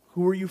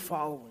 Who are you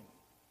following?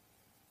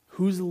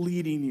 Who's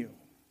leading you?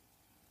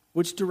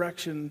 Which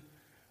direction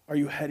are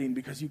you heading?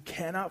 Because you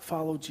cannot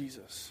follow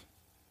Jesus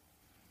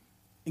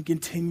and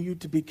continue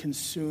to be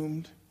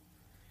consumed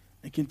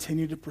and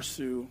continue to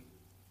pursue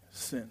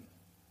sin.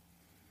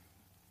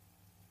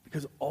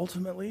 Because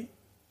ultimately,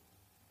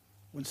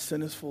 when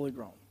sin is fully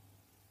grown,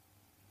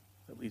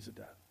 it leads to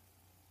death.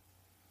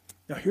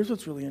 Now, here's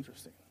what's really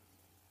interesting.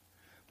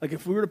 Like,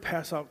 if we were to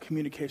pass out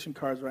communication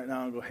cards right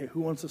now and go, hey, who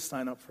wants to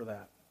sign up for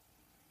that?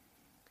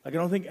 Like, I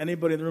don't think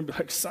anybody in the room would be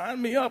like,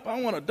 sign me up, I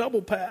want a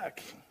double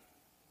pack.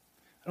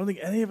 I don't think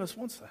any of us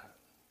wants that.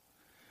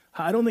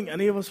 I don't think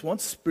any of us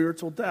wants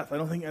spiritual death. I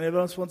don't think any of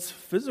us wants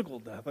physical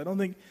death. I don't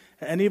think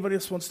anybody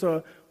else wants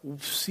to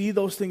see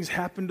those things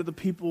happen to the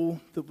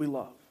people that we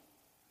love.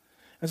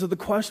 And so the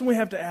question we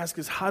have to ask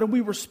is, how do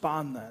we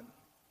respond then?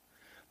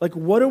 Like,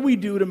 what do we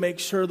do to make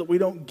sure that we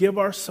don't give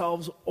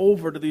ourselves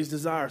over to these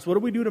desires? What do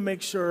we do to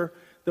make sure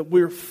that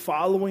we're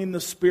following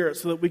the Spirit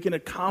so that we can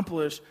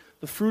accomplish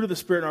the fruit of the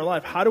Spirit in our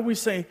life? How do we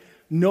say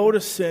no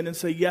to sin and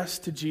say yes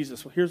to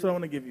Jesus? Well, here's what I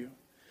want to give you.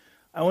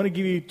 I want to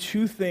give you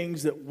two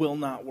things that will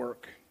not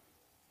work.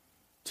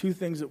 Two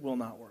things that will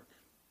not work.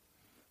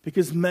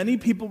 Because many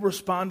people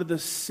respond to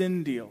this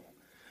sin deal.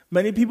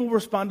 Many people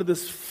respond to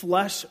this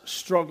flesh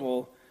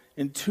struggle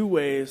in two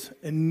ways,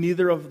 and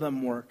neither of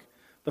them work.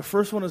 The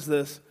first one is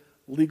this: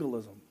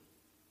 legalism.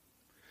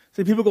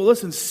 See, people go,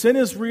 listen, sin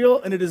is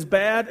real, and it is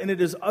bad, and it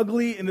is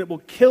ugly, and it will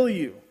kill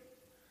you.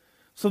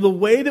 So the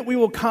way that we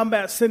will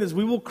combat sin is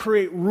we will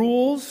create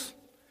rules,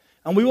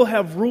 and we will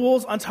have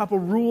rules on top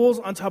of rules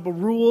on top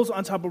of rules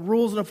on top of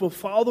rules, and if we'll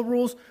follow the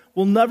rules,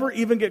 we'll never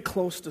even get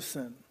close to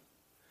sin.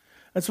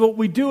 And so what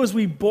we do is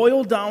we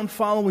boil down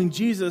following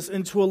Jesus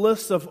into a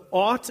list of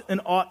ought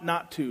and ought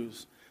not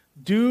tos.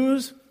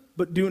 Do's,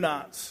 but do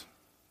nots.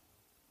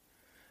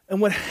 And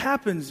what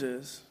happens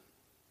is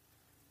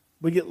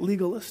we get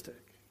legalistic.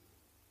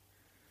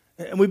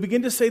 And we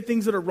begin to say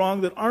things that are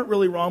wrong that aren't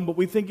really wrong, but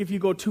we think if you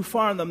go too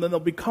far in them, then they'll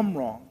become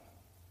wrong.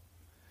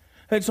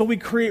 And so we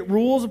create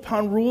rules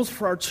upon rules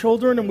for our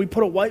children, and we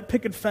put a white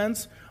picket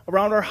fence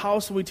around our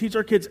house, and we teach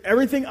our kids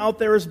everything out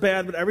there is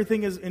bad, but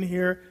everything is in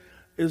here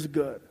is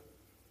good.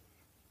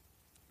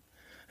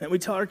 And we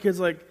tell our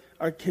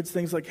kids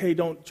things like, hey,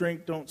 don't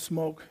drink, don't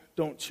smoke,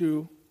 don't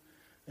chew,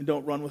 and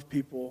don't run with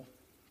people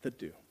that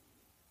do.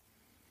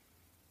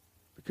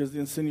 Because the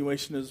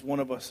insinuation is one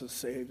of us is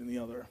saved and the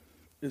other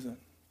isn't.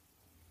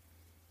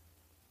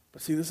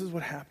 But see, this is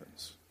what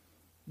happens.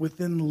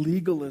 Within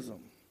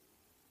legalism,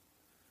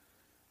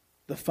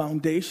 the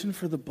foundation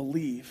for the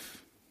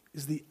belief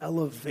is the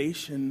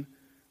elevation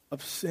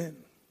of sin.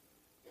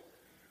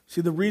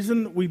 See, the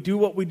reason we do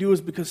what we do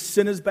is because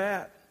sin is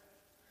bad.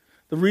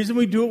 The reason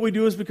we do what we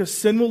do is because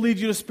sin will lead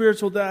you to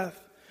spiritual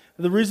death.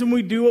 And the reason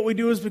we do what we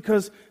do is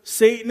because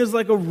Satan is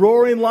like a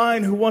roaring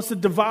lion who wants to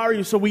devour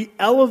you. So we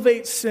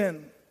elevate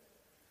sin.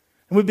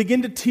 And we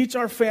begin to teach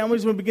our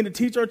families, we begin to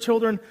teach our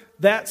children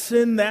that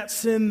sin, that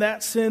sin,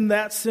 that sin,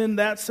 that sin,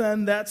 that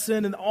sin, that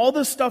sin, and all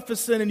this stuff is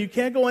sin, and you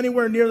can't go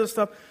anywhere near this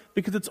stuff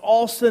because it's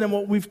all sin. And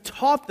what we've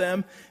taught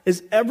them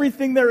is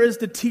everything there is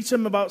to teach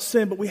them about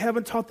sin, but we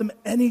haven't taught them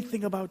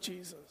anything about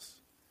Jesus.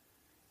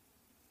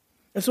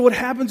 And so what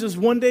happens is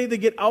one day they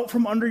get out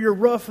from under your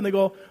roof and they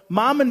go,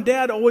 Mom and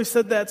Dad always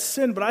said that's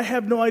sin, but I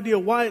have no idea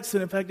why it's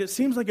sin. In fact, it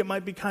seems like it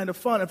might be kind of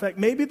fun. In fact,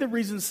 maybe the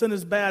reason sin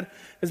is bad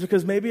is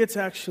because maybe it's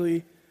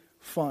actually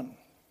fun.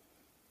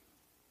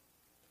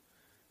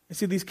 You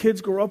see, these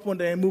kids grow up one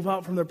day and move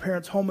out from their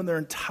parents' home, and their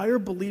entire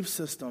belief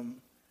system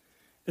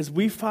is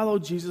we follow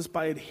Jesus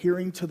by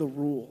adhering to the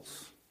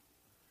rules.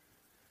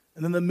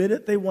 And then the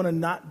minute they want to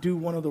not do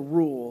one of the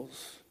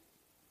rules,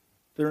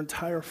 their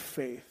entire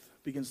faith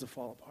begins to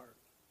fall apart.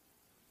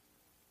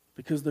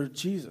 Because their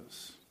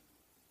Jesus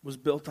was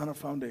built on a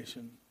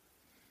foundation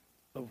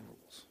of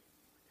rules.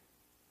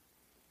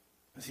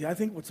 And see, I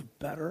think what's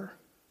better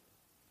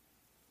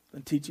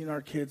than teaching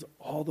our kids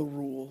all the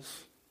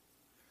rules,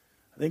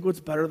 I think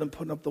what's better than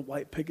putting up the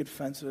white picket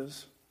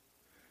fences,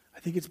 I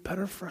think it's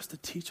better for us to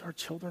teach our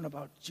children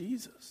about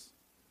Jesus,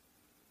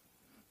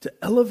 to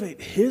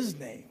elevate his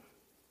name,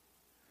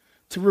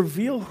 to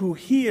reveal who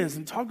he is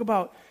and talk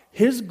about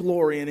his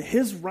glory and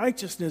his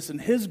righteousness and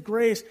his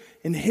grace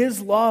and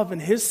his love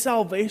and his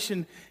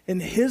salvation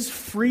and his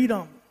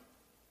freedom.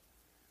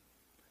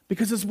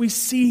 Because as we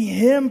see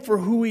him for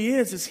who he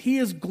is, as he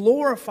is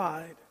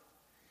glorified,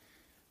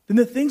 then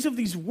the things of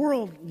this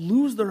world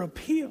lose their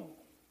appeal.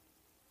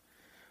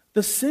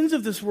 The sins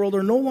of this world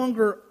are no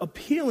longer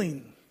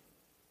appealing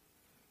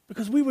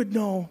because we would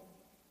know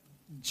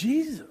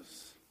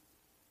Jesus.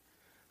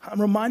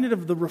 I'm reminded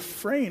of the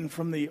refrain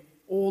from the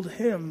old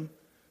hymn,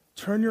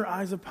 "Turn your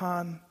eyes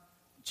upon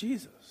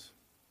Jesus."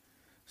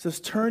 It says,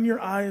 turn your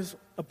eyes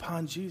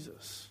upon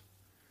Jesus.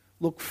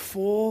 Look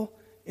full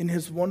in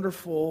his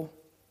wonderful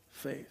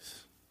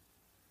face.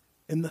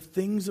 And the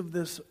things of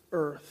this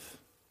earth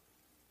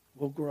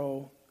will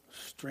grow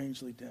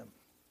strangely dim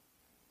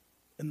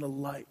in the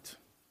light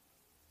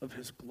of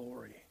his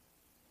glory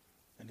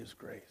and his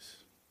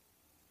grace.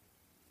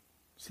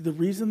 See, the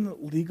reason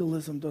that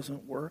legalism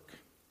doesn't work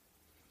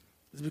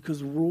is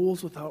because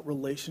rules without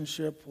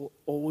relationship will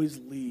always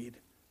lead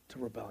to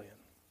rebellion.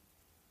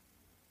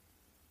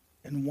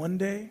 And one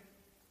day,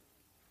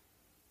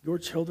 your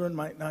children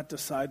might not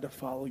decide to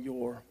follow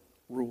your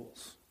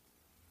rules.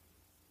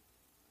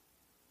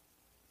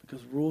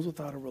 Because rules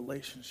without a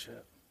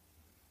relationship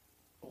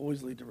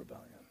always lead to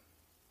rebellion.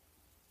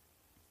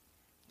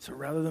 So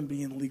rather than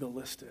being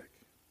legalistic,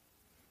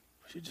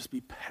 we should just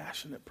be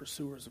passionate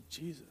pursuers of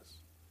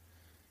Jesus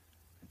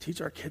and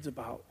teach our kids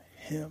about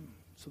him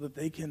so that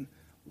they can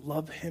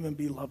love him and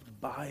be loved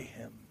by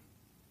him.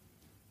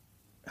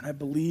 And I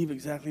believe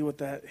exactly what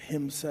that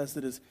hymn says,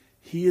 that is,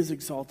 he is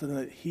exalted and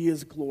that he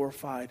is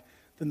glorified,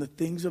 then the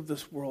things of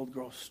this world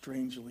grow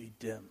strangely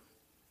dim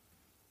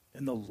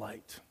in the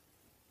light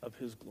of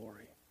his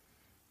glory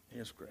and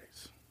his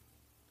grace.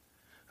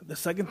 The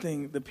second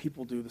thing that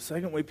people do, the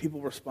second way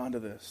people respond to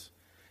this,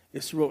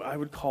 is through what I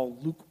would call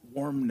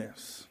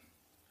lukewarmness.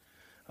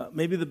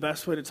 Maybe the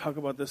best way to talk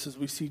about this is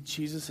we see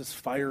Jesus as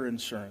fire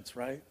insurance,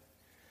 right?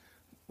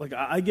 Like,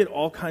 I get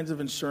all kinds of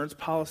insurance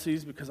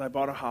policies because I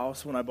bought a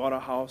house. When I bought a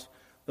house,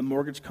 the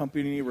mortgage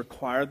company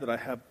required that I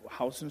have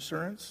house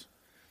insurance.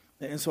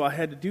 And so I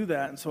had to do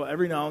that. And so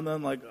every now and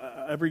then, like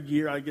every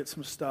year, I get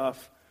some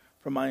stuff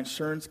from my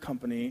insurance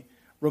company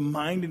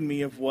reminding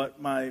me of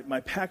what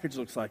my package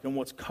looks like and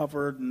what's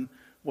covered and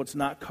what's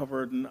not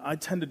covered. And I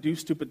tend to do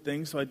stupid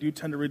things, so I do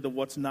tend to read the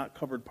what's not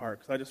covered part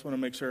because I just want to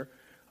make sure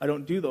I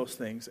don't do those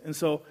things. And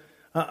so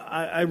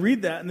I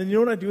read that, and then you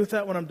know what I do with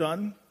that when I'm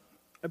done?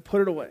 I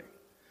put it away.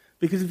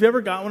 Because if you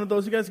ever got one of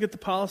those, you guys get the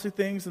policy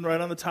things, and right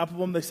on the top of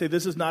them, they say,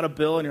 this is not a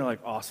bill, and you're like,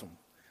 awesome.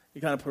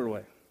 You kind of put it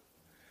away.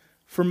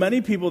 For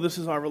many people, this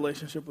is our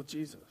relationship with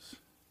Jesus.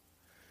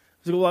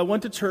 They go, well, I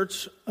went to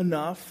church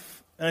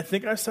enough, and I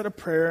think I said a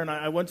prayer, and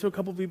I went to a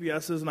couple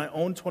VBSs, and I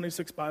own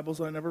 26 Bibles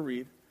that I never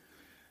read.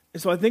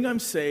 And so I think I'm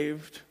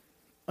saved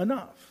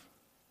enough.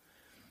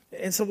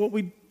 And so what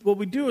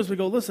we do is we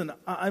go, listen,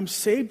 I'm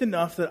saved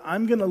enough that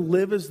I'm going to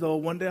live as though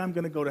one day I'm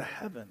going to go to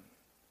heaven.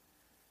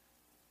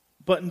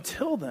 But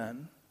until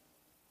then,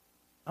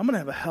 I'm going to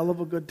have a hell of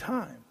a good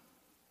time.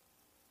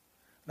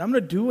 And I'm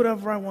going to do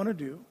whatever I want to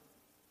do.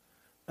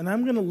 And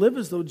I'm going to live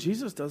as though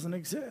Jesus doesn't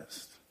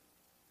exist.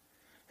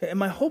 And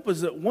my hope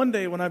is that one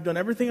day when I've done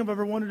everything I've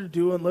ever wanted to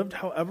do and lived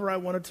however I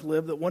wanted to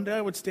live, that one day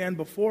I would stand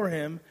before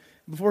him.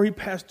 Before he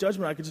passed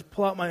judgment, I could just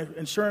pull out my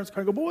insurance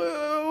card and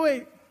go,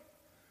 wait.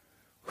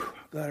 Whew,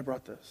 glad I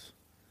brought this.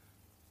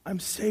 I'm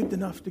saved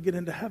enough to get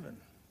into heaven.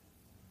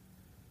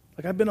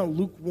 Like, I've been a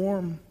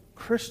lukewarm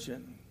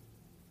Christian.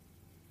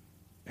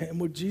 And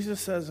what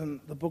Jesus says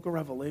in the book of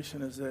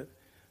Revelation is that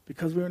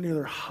because we were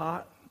neither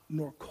hot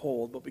nor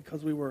cold, but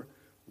because we were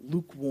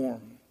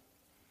lukewarm,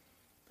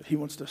 that he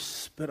wants to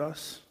spit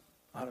us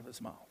out of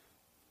his mouth.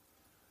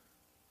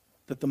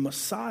 That the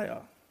Messiah,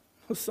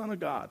 the Son of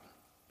God,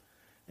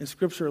 in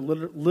Scripture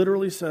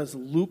literally says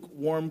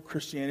lukewarm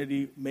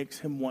Christianity makes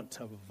him want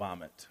to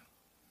vomit.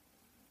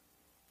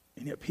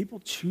 And yet people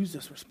choose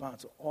this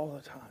response all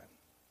the time.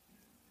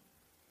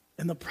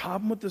 And the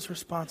problem with this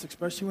response,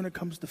 especially when it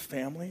comes to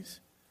families,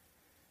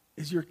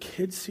 is your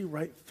kids see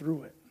right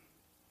through it.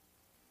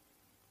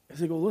 As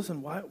they go,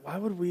 listen, why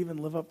would we even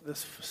live up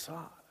this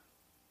facade?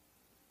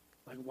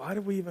 Like, why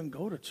do we even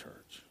go to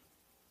church?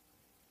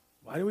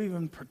 Why do we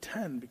even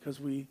pretend? Because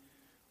we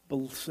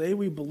say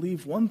we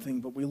believe one thing,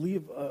 but we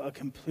live a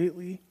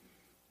completely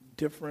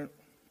different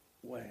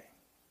way.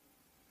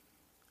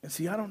 And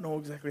see, I don't know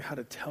exactly how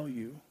to tell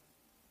you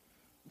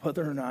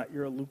whether or not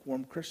you're a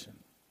lukewarm Christian.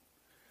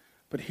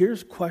 But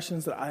here's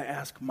questions that I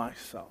ask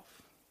myself.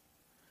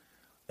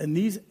 And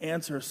these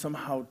answers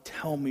somehow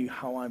tell me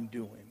how I'm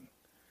doing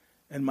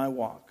in my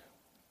walk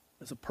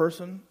as a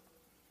person,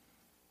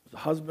 as a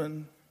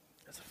husband,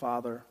 as a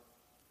father,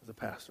 as a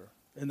pastor,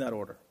 in that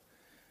order.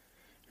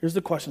 Here's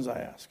the questions I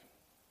ask.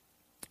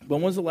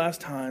 When was the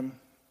last time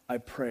I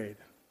prayed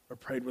or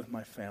prayed with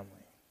my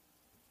family?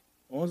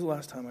 When was the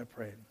last time I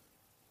prayed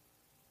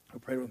or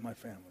prayed with my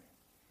family?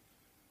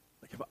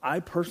 Like, if I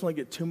personally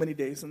get too many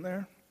days in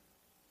there,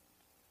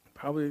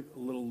 probably a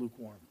little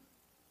lukewarm.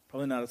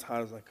 Probably not as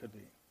hot as I could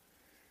be.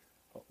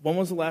 When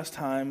was the last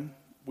time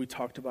we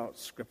talked about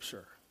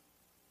Scripture?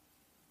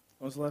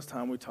 When was the last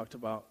time we talked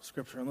about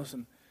Scripture? And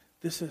listen,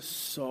 this is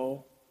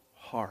so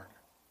hard.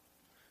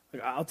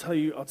 Like, I'll tell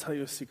you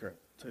a secret.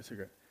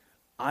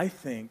 I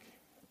think,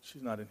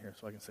 she's not in here,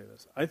 so I can say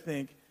this. I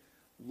think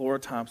Laura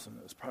Thompson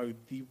is probably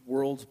the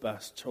world's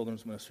best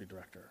children's ministry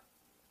director.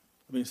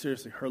 I mean,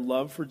 seriously, her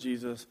love for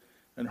Jesus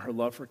and her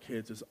love for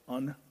kids is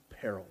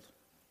unparalleled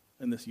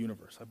in this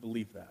universe. I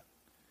believe that.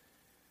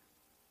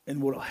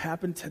 And what will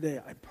happen today,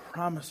 I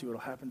promise you what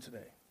will happen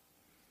today,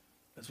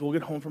 is we'll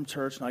get home from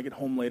church, and I get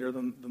home later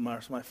than the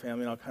rest of my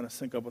family, and I'll kind of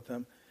sync up with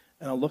them.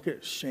 And I'll look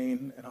at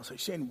Shane, and I'll say,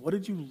 Shane, what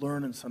did you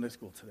learn in Sunday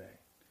school today?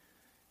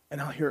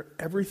 And I'll hear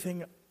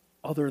everything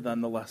other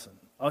than the lesson.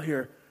 I'll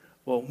hear,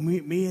 well,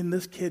 me and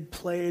this kid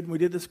played, and we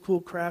did this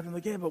cool craft. And I'm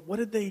like, yeah, but what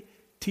did they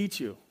teach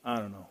you? I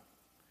don't know.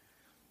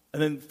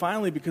 And then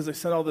finally, because I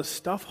sent all this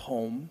stuff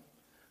home,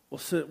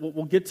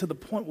 we'll get to the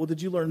point, well,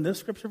 did you learn this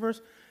scripture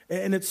verse?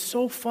 And it's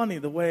so funny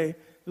the way,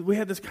 we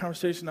had this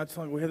conversation not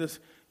too long ago. We had this,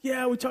 we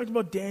talked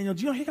about Daniel.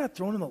 Do you know he got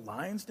thrown in the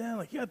lions, Dad?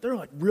 Like, yeah, they're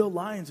like real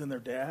lions in there,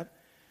 Dad.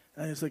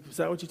 And he's like, is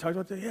that what you talked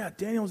about today? Yeah,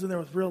 Daniel was in there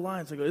with real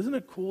lions. I go, isn't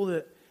it cool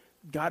that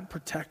God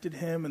protected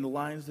him and the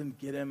lions didn't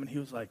get him? And he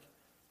was like,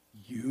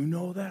 you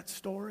know that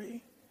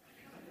story?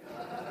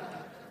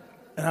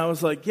 And I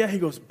was like, yeah. He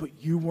goes,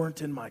 but you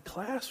weren't in my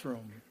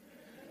classroom.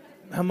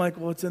 And I'm like,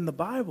 well, it's in the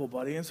Bible,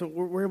 buddy. And so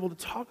we're able to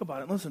talk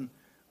about it. Listen,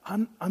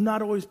 I'm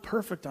not always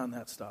perfect on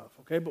that stuff,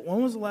 okay? But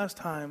when was the last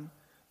time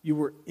you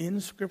were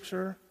in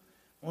Scripture?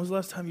 When was the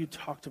last time you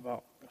talked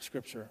about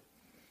Scripture?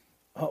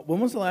 When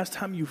was the last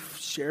time you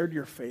shared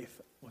your faith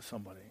with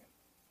somebody?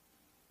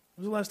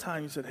 When was the last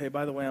time you said, hey,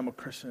 by the way, I'm a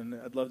Christian.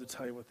 I'd love to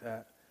tell you what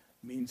that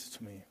means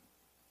to me.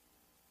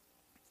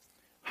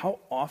 How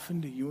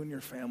often do you and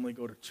your family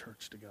go to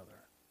church together?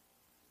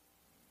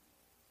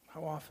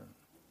 How often?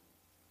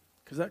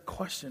 Because that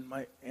question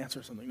might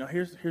answer something. Now,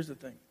 here's the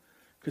thing.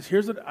 Because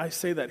here's what I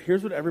say that.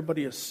 Here's what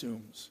everybody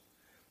assumes.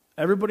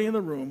 Everybody in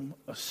the room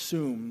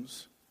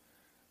assumes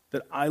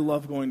that I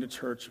love going to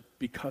church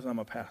because I'm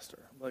a pastor.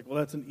 Like, well,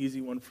 that's an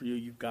easy one for you.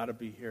 You've got to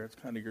be here. It's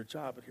kind of your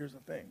job. But here's the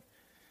thing.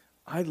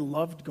 I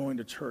loved going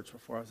to church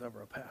before I was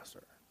ever a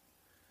pastor.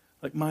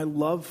 Like, my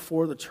love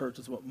for the church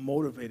is what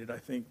motivated, I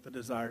think, the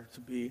desire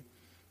to be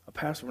a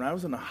pastor. When I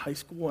was in high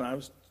school and I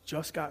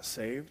just got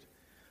saved,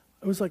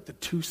 I was like the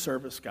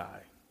 2-service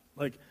guy.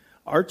 Like,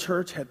 our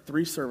church had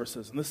 3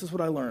 services, and this is what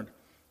I learned.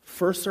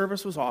 First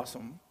service was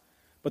awesome,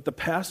 but the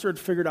pastor had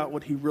figured out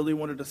what he really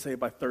wanted to say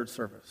by third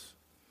service.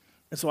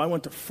 And so I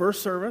went to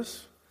first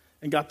service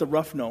and got the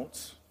rough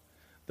notes.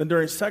 Then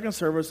during second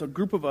service, a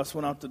group of us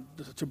went out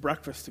to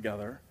breakfast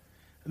together.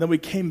 And then we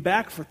came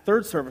back for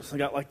third service and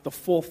got like the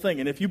full thing.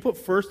 And if you put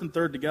first and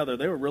third together,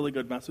 they were really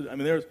good messages. I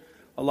mean, there's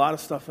a lot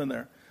of stuff in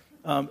there.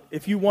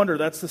 If you wonder,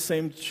 that's the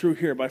same true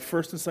here. By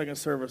first and second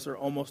service are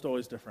almost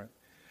always different.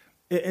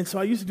 And so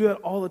I used to do that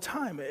all the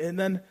time. And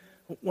then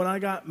when I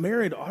got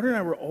married, Audrey and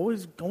I were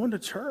always going to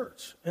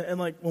church. And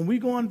like when we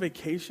go on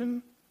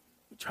vacation,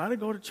 we try to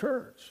go to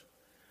church.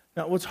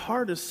 Now, what's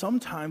hard is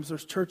sometimes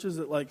there's churches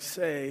that like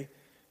say,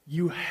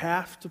 you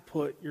have to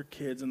put your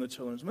kids in the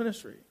children's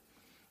ministry.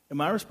 And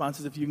my response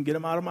is, if you can get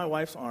them out of my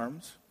wife's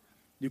arms,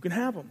 you can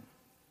have them.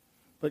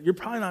 But you're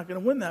probably not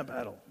going to win that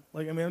battle.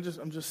 Like, I mean,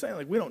 I'm just saying,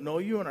 like, we don't know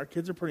you, and our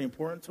kids are pretty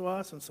important to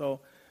us. And so,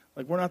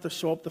 like, we're not to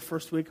show up the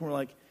first week and we're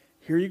like,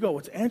 here you go.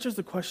 Which answers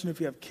the question, if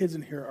you have kids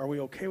in here, are we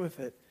okay with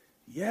it?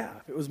 Yeah.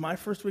 If it was my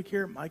first week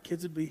here, my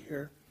kids would be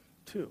here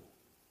too.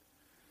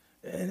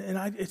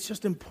 And it's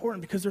just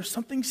important because there's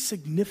something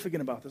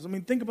significant about this. I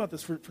mean, think about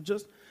this for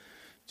just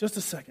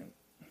a second.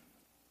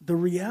 The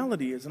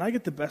reality is, and I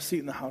get the best seat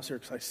in the house here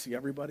because I see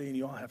everybody, and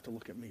you all have to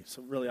look at me.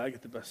 So really, I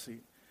get the best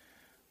seat.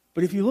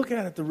 But if you look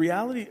at it, the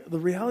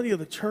reality of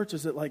the church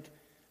is that, like,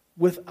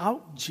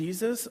 without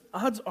Jesus,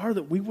 odds are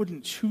that we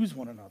wouldn't choose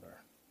one another,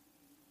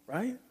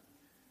 right?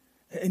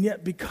 And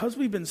yet, because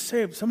we've been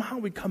saved, somehow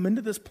we come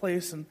into this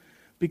place, and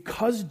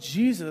because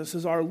Jesus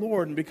is our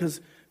Lord, and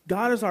because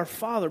God is our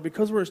Father,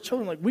 because we're His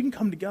children, like, we can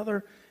come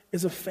together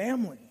as a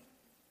family.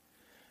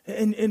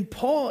 And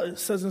Paul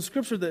says in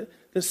Scripture that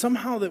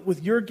somehow that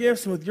with your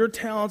gifts and with your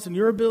talents and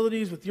your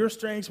abilities, with your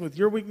strengths, with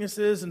your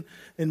weaknesses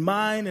and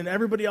mine and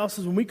everybody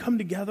else's, when we come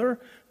together,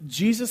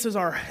 Jesus is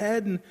our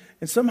head,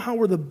 and somehow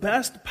we're the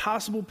best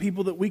possible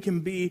people that we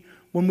can be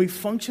when we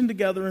function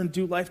together and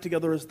do life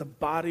together as the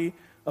body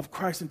of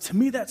Christ. And to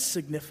me, that's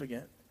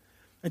significant.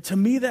 And to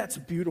me, that's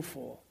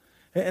beautiful.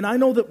 And I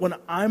know that when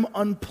I'm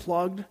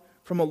unplugged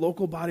from a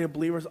local body of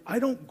believers, I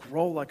don't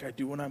grow like I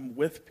do when I'm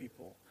with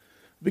people.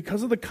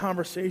 Because of the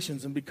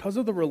conversations and because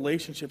of the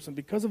relationships and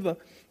because of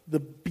the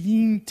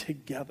being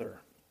together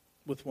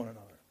with one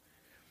another.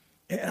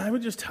 And I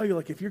would just tell you,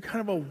 like, if you're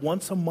kind of a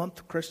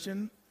once-a-month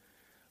Christian,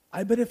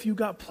 I bet if you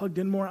got plugged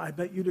in more, I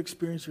bet you'd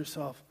experience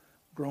yourself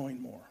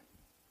growing more.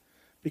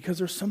 Because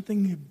there's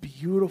something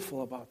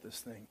beautiful about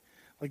this thing.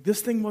 Like,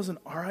 this thing wasn't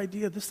our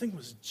idea. This thing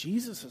was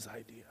Jesus'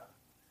 idea.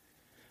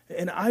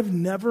 And I've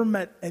never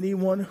met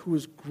anyone who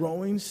is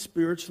growing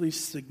spiritually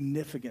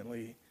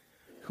significantly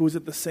who is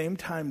at the same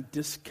time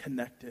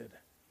disconnected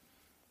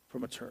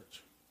from a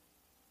church.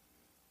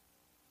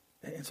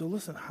 And so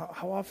listen,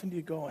 how often do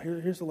you go?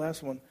 Here's the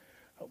last one.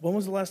 When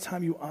was the last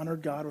time you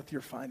honored God with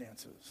your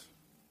finances?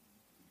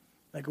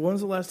 Like, when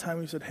was the last time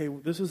you said, hey,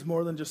 this is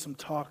more than just some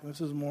talk, and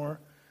this is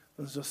more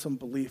than just some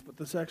belief, but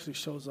this actually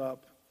shows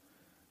up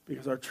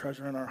because our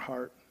treasure in our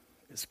heart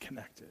is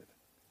connected.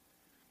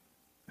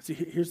 See,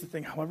 here's the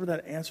thing. However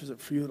that answers it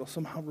for you, it'll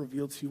somehow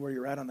reveal to you where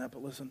you're at on that.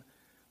 But listen,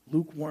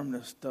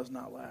 lukewarmness does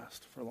not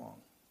last for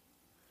long.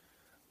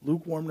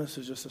 Lukewarmness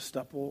is just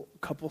a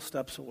couple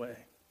steps away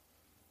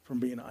from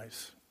being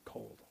ice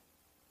cold.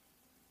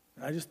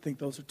 And I just think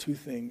those are two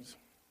things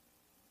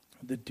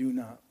that do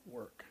not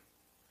work.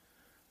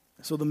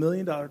 So the $1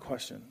 million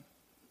question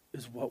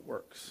is, what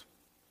works?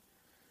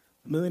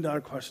 The $1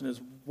 million question is,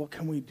 what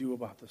can we do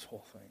about this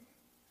whole thing?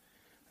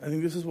 I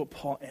think this is what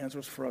Paul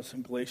answers for us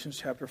in Galatians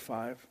chapter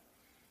 5,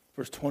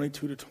 verse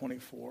 22 to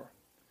 24.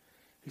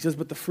 He says,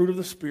 but the fruit of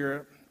the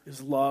Spirit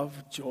is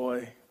love,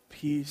 joy,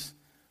 peace,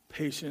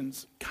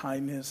 patience,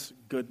 kindness,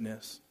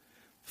 goodness,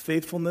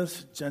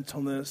 faithfulness,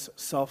 gentleness,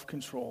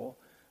 self-control.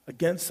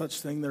 Against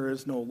such thing there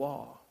is no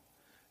law.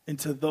 And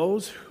to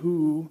those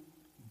who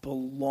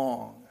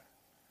belong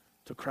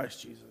to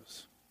Christ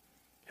Jesus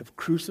have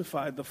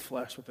crucified the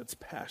flesh with its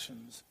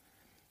passions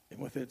and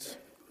with its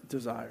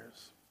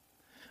desires.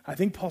 I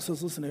think Paul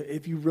says, listen,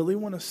 if you really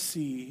want to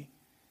see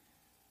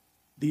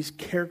these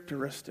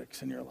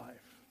characteristics in your life,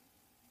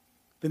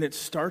 then it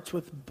starts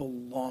with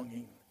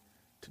belonging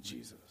to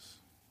Jesus.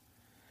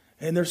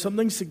 And there's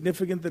something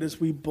significant that as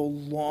we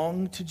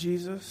belong to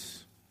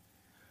Jesus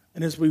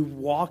and as we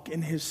walk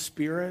in his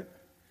Spirit,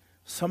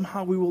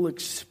 somehow we will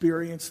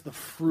experience the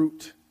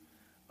fruit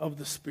of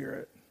the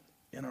Spirit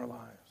in our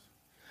lives.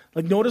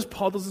 Like, notice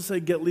Paul doesn't say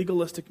get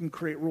legalistic and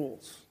create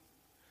rules.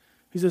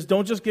 He says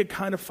don't just get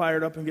kind of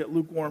fired up and get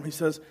lukewarm. He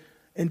says,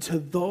 and to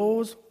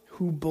those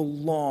who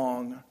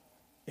belong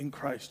in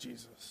Christ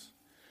Jesus.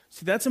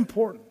 See, that's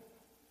important.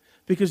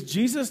 Because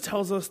Jesus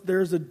tells us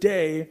there's a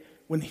day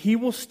when he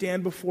will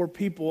stand before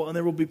people, and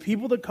there will be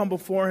people that come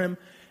before him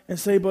and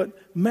say, but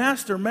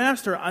Master,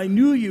 Master, I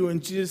knew you.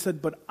 And Jesus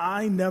said, but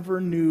I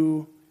never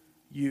knew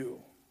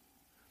you.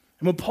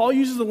 And when Paul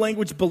uses the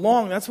language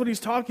belong, that's what he's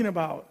talking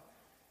about.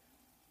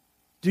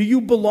 Do you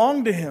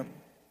belong to him?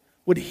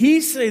 Would he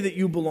say that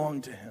you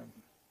belong to him?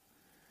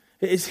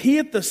 Is he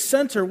at the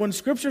center when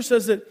Scripture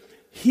says that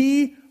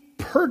he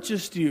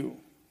purchased you,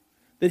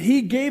 that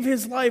he gave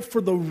his life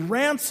for the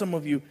ransom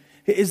of you?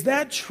 Is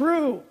that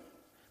true?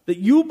 That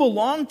you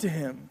belong to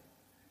him?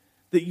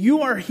 That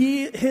you are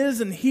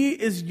his and he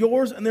is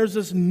yours, and there's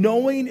this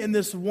knowing and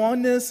this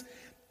oneness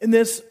and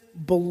this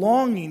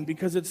belonging,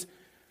 because it's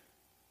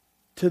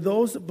to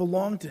those that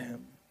belong to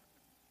him,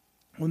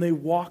 when they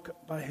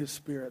walk by his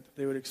Spirit, that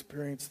they would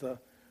experience the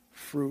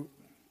fruit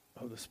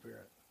of the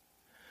Spirit.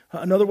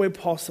 Another way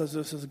Paul says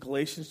this is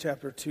Galatians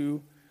chapter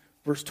 2,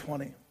 verse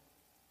 20.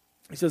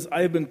 He says,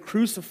 I have been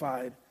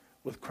crucified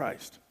with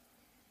Christ.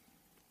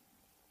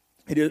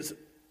 It is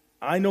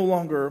no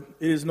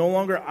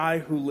longer I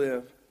who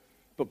live,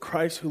 but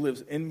Christ who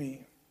lives in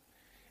me.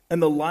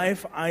 And the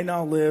life I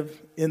now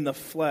live in the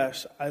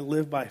flesh, I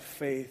live by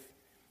faith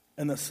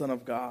in the Son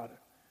of God,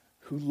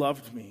 who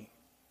loved me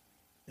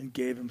and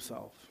gave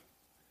himself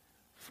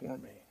for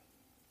me.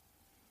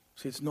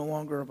 See, it's no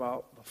longer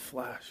about the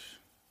flesh,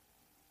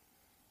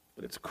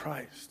 but it's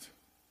Christ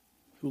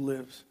who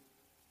lives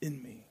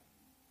in me.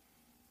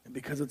 And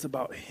because it's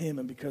about him,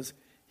 and because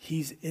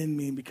he's in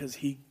me, and because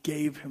he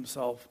gave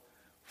himself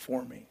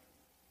for me,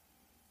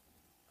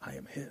 I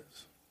am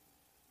his.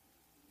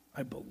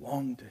 I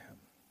belong to him.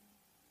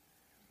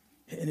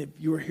 And if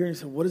you were here and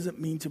said, what does it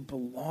mean to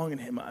belong in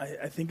him?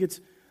 I think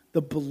it's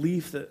the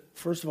belief that,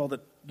 first of all,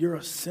 that you're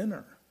a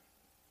sinner.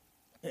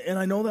 And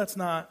I know that's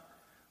not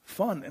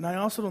fun. And I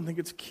also don't think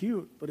it's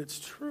cute, but it's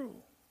true.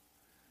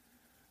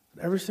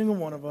 That every single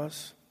one of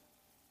us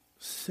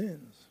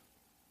sins.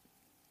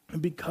 And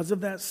because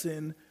of that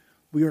sin,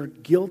 we are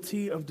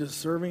guilty of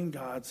deserving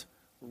God's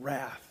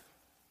wrath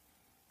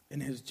in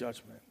his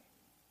judgment.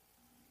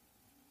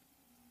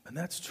 And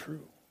that's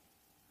true.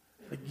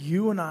 Like,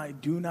 you and I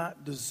do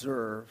not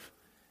deserve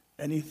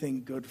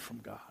anything good from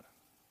God.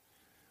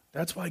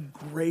 That's why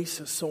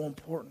grace is so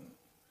important.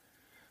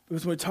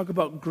 Because when we talk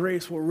about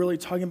grace, what we're really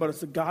talking about is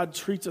that God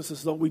treats us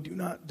as though we do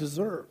not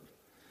deserve.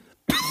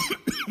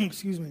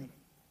 Excuse me.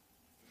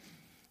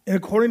 And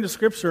according to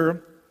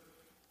Scripture,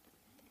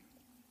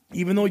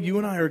 even though you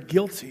and I are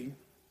guilty,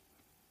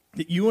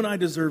 that you and I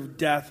deserve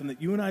death and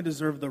that you and I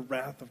deserve the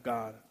wrath of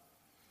God,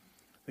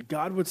 that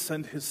God would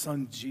send his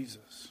son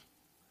Jesus,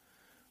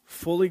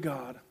 fully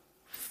God,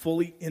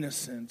 fully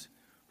innocent,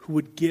 who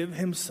would give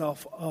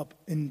himself up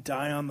and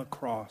die on the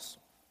cross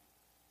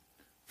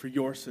for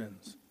your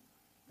sins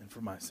and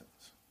for my sins.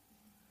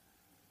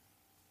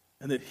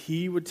 And that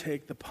he would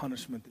take the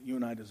punishment that you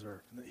and I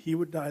deserve, and that he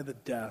would die the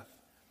death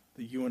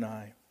that you and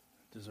I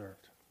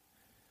deserved.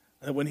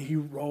 And that when he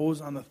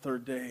rose on the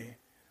third day,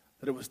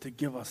 that it was to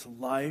give us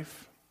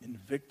life and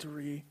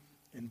victory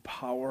and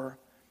power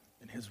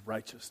in his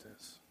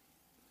righteousness.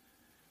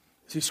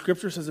 See,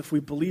 Scripture says if we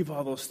believe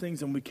all those things,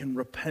 then we can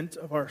repent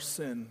of our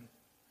sin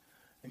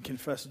and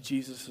confess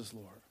Jesus as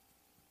Lord.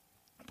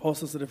 Paul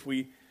says that if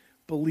we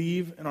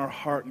believe in our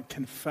heart and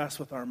confess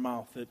with our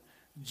mouth that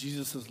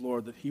Jesus is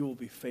Lord, that he will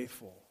be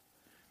faithful,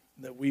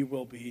 that we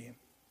will be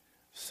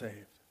saved.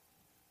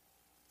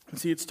 And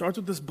see, it starts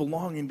with this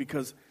belonging,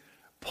 because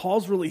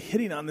Paul's really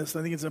hitting on this.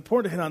 I think it's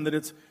important to hit on that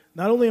it's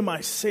not only am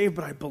I saved,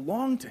 but I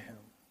belong to him.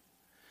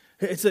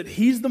 It's that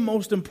he's the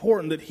most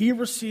important, that he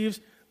receives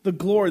the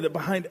glory, that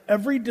behind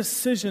every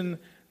decision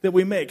that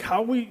we make,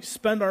 how we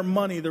spend our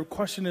money, the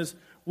question is,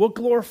 what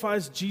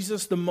glorifies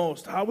Jesus the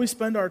most? How we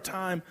spend our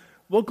time,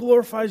 what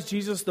glorifies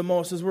Jesus the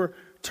most? As we're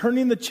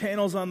turning the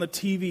channels on the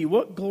TV,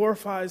 what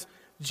glorifies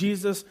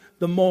Jesus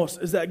the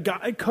most? Is that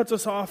guy cuts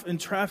us off in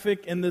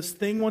traffic and this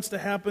thing wants to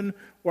happen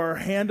where our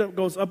hand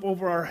goes up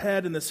over our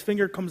head and this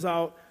finger comes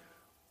out?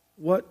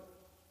 What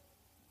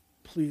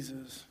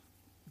pleases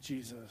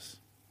Jesus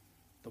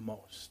the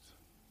most?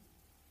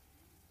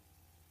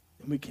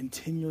 And we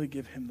continually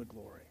give him the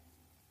glory.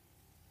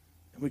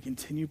 And we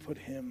continue to put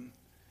him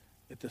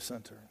at the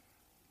center.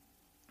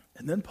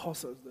 And then Paul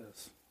says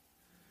this,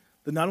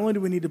 that not only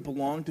do we need to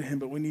belong to him,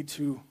 but we need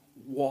to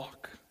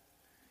walk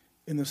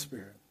in the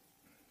Spirit.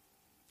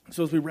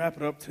 So as we wrap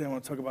it up today, I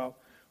want to talk about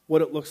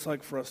what it looks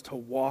like for us to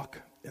walk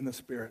in the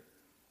Spirit.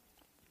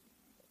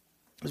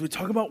 As we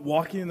talk about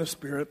walking in the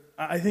Spirit,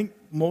 I think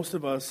most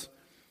of us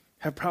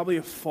have probably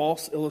a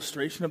false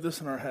illustration of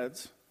this in our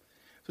heads.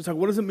 So it's like,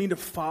 what does it mean to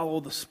follow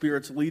the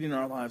Spirit's leading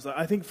our lives?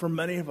 I think for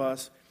many of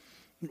us,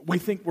 we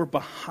think we're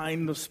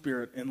behind the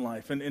Spirit in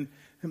life. And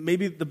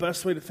maybe the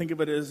best way to think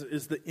of it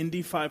is the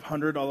Indy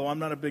 500, although I'm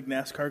not a big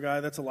NASCAR guy.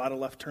 That's a lot of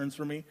left turns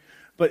for me.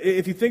 But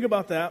if you think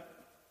about that,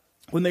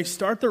 when they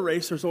start the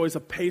race, there's always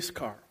a pace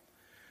car.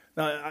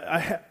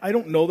 Now, I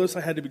don't know this.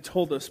 I had to be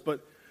told this.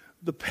 But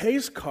the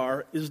pace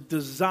car is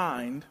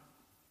designed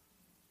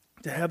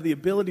to have the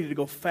ability to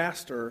go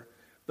faster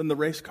than the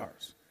race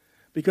cars.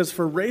 Because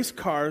for race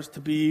cars to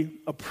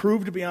be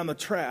approved to be on the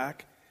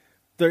track,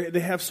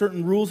 they have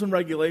certain rules and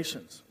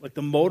regulations. Like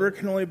the motor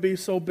can only be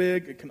so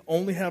big, it can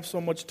only have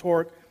so much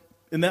torque,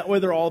 and that way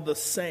they're all the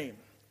same.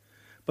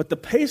 But the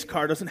pace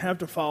car doesn't have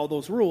to follow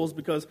those rules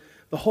because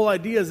the whole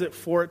idea is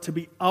for it to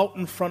be out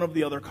in front of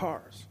the other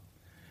cars.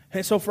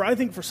 And so I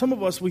think for some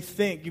of us, we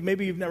think,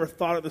 maybe you've never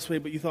thought it this way,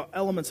 but you thought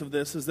elements of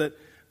this is that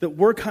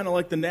we're kind of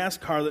like the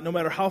NASCAR, that no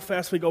matter how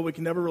fast we go, we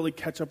can never really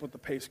catch up with the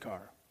pace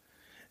car.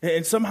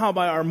 And somehow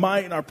by our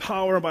might and our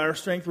power and by our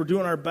strength, we're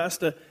doing our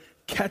best to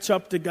catch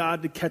up to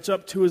God, to catch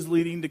up to his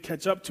leading, to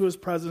catch up to his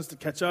presence, to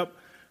catch up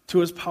to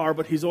his power,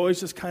 but he's always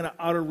just kind of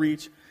out of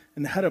reach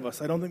and ahead of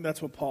us. I don't think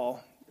that's what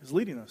Paul is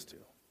leading us to.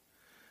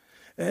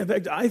 And in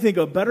fact, I think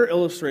a better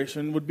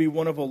illustration would be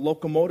one of a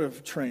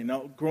locomotive train.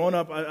 Now, growing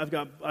up,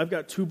 I've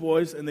got two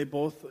boys, and they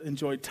both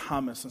enjoyed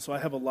Thomas, and so I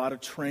have a lot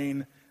of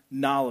train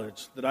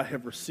knowledge that I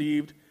have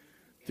received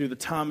through the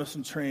Thomas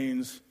and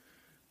Trains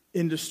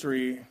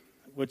industry,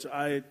 which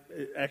I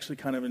actually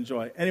kind of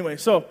enjoy. Anyway,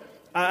 so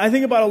I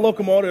think about a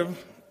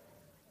locomotive.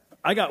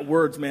 I got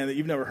words, man, that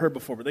you've never heard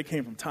before, but they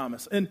came from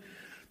Thomas. And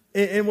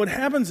what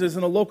happens is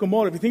in a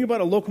locomotive, if you think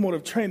about a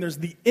locomotive train, there's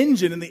the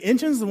engine, and the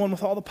engine's the one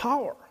with all the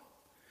power.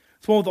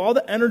 It's the one with all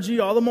the energy,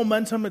 all the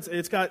momentum.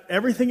 It's got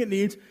everything it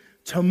needs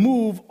to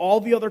move all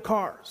the other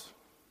cars.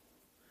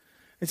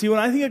 And see, when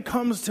I think it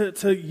comes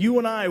to you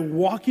and I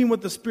walking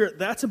with the Spirit,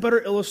 that's a better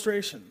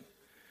illustration.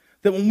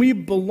 That when we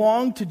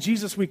belong to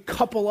Jesus, we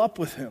couple up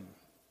with him.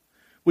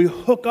 We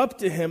hook up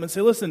to him and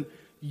say, listen,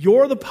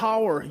 you're the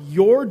power,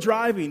 you're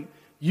driving,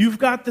 you've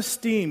got the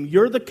steam,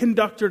 you're the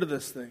conductor to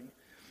this thing.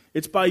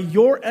 It's by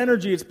your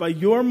energy, it's by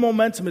your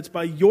momentum, it's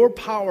by your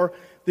power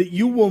that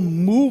you will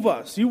move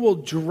us, you will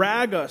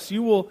drag us,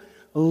 you will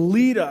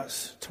lead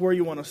us to where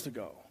you want us to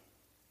go.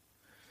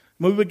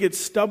 When we get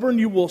stubborn,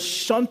 you will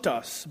shunt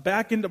us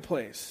back into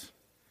place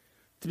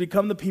to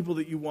become the people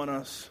that you want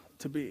us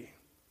to be.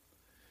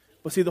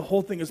 But see, the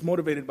whole thing is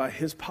motivated by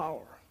his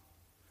power.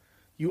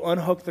 You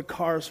unhook the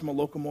cars from a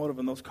locomotive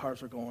and those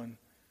cars are going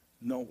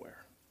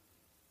nowhere.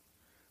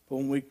 But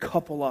when we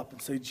couple up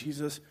and say,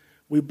 Jesus,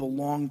 we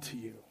belong to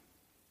you,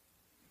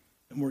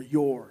 and we're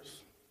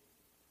yours.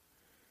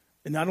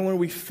 And not only are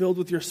we filled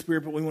with your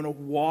Spirit, but we want to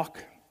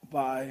walk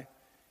by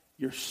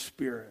your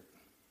Spirit.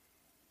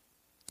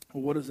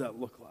 Well, what does that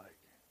look like?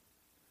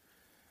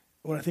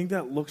 What I think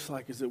that looks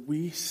like is that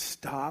we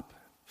stop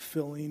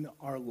filling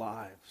our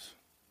lives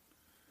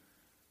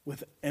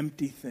with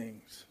empty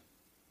things,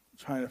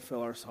 trying to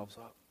fill ourselves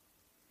up,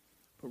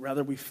 but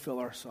rather we fill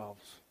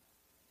ourselves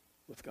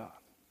with God.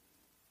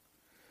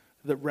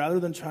 That rather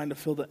than trying to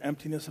fill the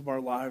emptiness of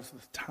our lives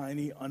with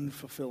tiny,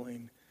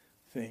 unfulfilling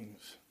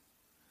things,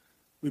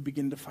 we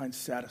begin to find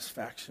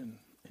satisfaction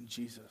in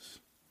Jesus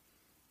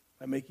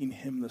by making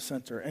him the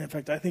center. And in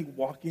fact, I think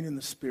walking in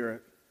the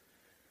Spirit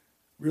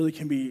really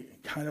can be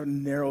kind of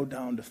narrowed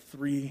down to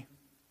three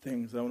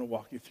things that I want to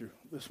walk you through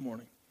this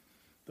morning.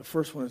 The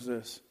first one is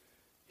this: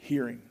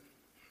 hearing.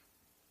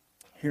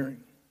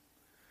 Hearing.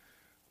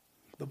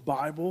 The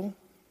Bible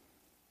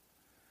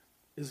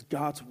is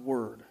God's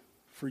word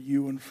for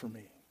you and for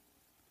me.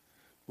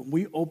 When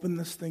we open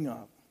this thing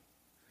up,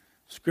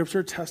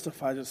 Scripture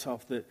testifies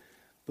itself that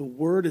the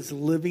word is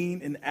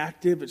living and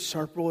active. It's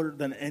sharper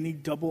than any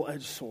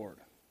double-edged sword.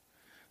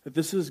 That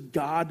this is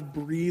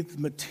God-breathed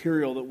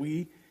material, that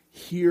we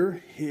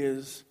hear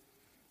his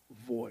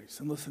voice.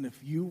 And listen, if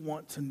you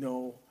want to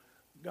know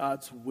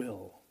God's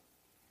will,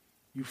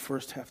 you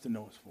first have to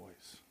know his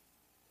voice.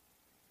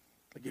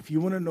 Like if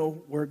you want to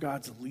know where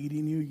God's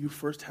leading you, you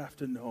first have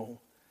to know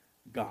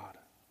God.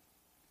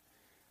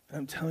 And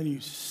I'm telling you,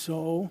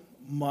 so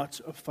much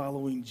of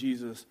following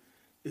Jesus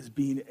is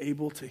being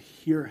able to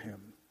hear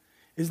him.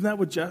 Isn't that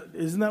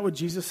what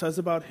Jesus says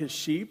about his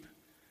sheep?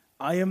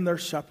 I am their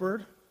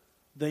shepherd.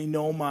 They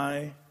know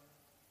my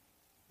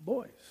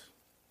voice.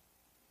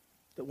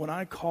 That when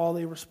I call,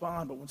 they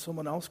respond. But when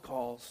someone else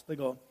calls, they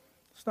go,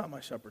 it's not my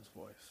shepherd's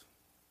voice.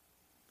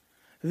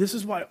 And this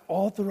is why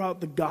all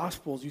throughout the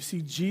Gospels, you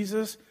see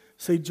Jesus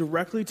say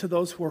directly to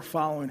those who are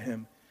following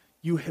him,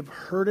 you have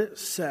heard it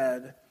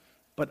said,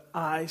 but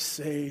I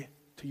say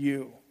to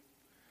you.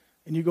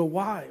 And you go,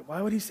 why?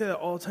 Why would he say that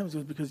all the time? He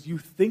goes, because you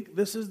think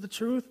this is the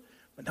truth,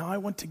 but now I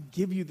want to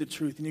give you the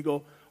truth. And you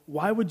go,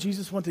 why would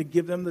Jesus want to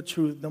give them the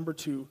truth? Number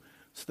two,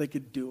 so they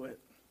could do it.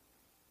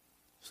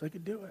 So they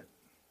could do it.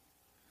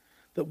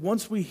 That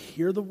once we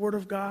hear the word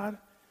of God,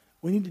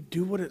 we need to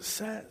do what it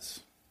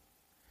says.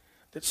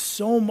 That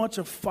so much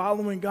of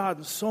following God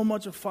and so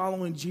much of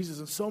following Jesus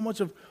and so much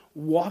of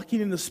walking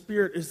in the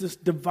Spirit is this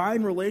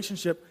divine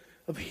relationship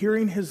of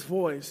hearing his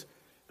voice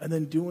and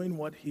then doing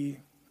what he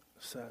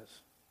says.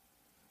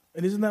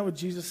 And isn't that what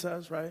Jesus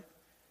says, right?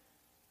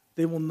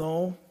 They will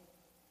know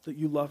that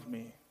you love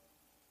me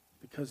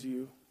because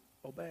you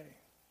obey.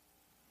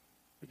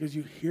 Because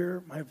you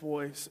hear my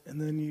voice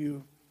and then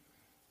you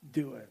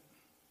do it.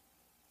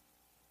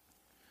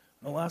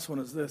 And the last one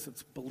is this: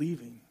 it's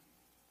believing.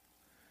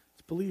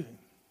 It's believing.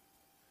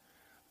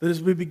 That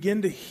as we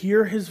begin to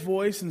hear his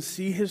voice and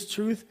see his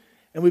truth,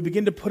 and we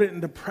begin to put it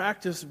into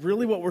practice,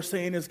 really what we're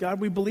saying is, God,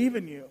 we believe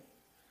in you.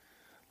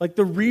 Like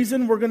the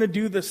reason we're going to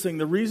do this thing,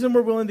 the reason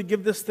we're willing to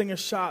give this thing a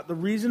shot, the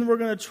reason we're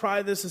going to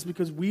try this is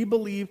because we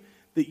believe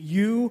that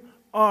you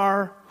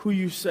are who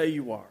you say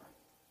you are.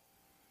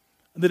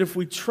 And that if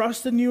we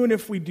trust in you and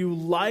if we do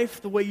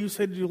life the way you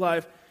say to do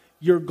life,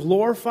 you're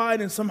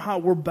glorified and somehow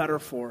we're better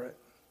for it.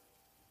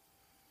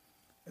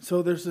 And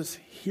so there's this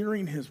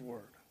hearing his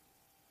word,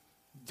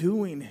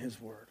 doing his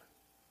word,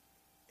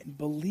 and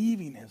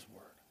believing his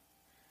word.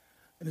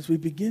 And as we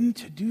begin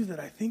to do that,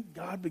 I think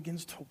God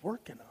begins to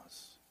work in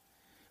us.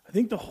 I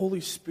think the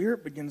Holy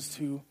Spirit begins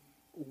to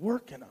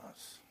work in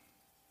us.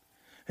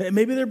 And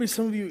maybe there'll be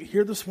some of you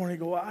here this morning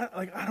who go,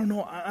 I don't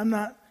know, I'm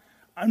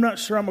not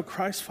sure I'm a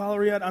Christ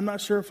follower yet. I'm not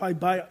sure if I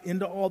buy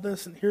into all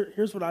this. And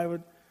here's what I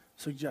would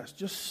suggest.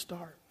 Just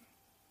start.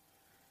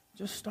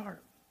 Just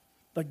start.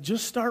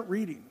 Just start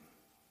reading.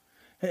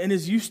 And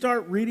as you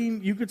start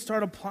reading, you could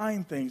start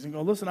applying things and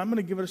go, listen, I'm going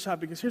to give it a shot.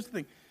 Because here's the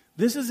thing.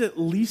 This is at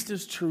least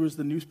as true as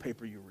the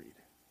newspaper you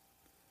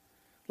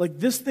read.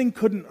 This thing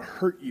couldn't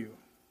hurt you.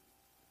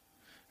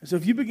 And so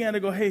if you began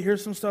to go, hey,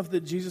 here's some stuff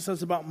that Jesus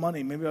says about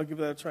money. Maybe I'll give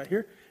that a try.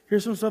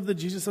 Here's some stuff that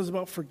Jesus says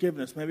about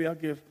forgiveness. Maybe I'll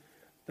give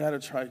that a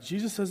try.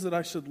 Jesus says that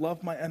I should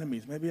love my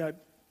enemies. Maybe I'd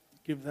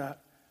give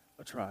that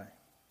a try.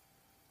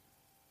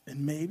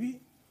 And maybe,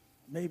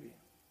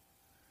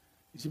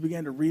 as you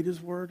began to read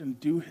his word and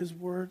do his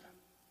word,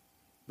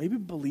 maybe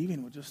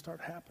believing would just start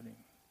happening.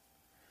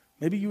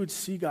 Maybe you would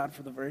see God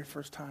for the very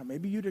first time.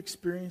 Maybe you'd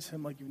experience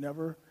him like you've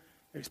never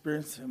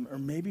experienced him. Or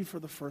maybe for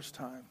the first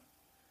time,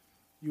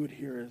 you would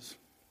hear his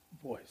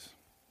voice.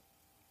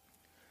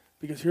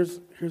 Because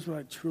here's what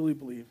I truly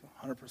believe,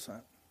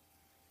 100%.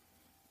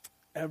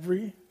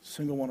 Every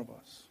single one of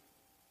us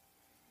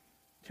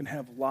can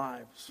have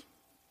lives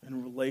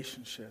and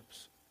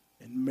relationships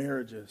and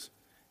marriages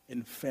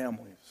and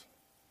families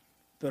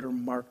that are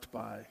marked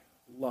by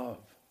love,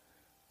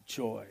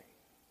 joy,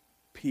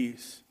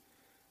 peace,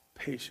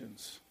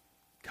 patience,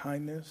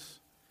 kindness,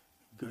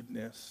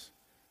 goodness,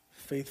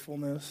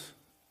 faithfulness,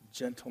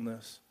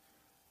 gentleness,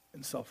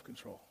 and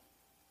self-control.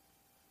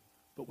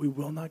 But we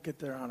will not get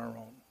there on our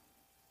own.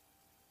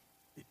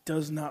 it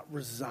does not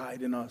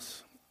reside in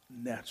us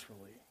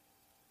naturally.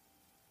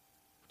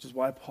 Which is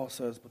why Paul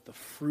says, but the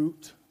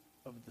fruit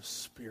of the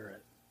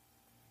Spirit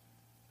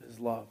is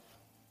love,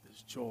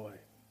 is joy,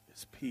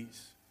 is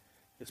peace,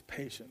 is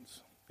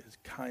patience, is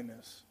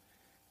kindness,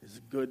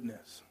 is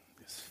goodness,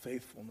 is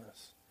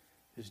faithfulness,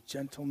 is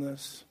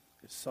gentleness,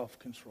 is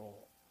self-control.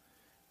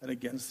 And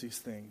against these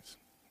things,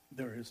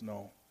 there is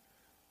no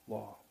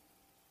law.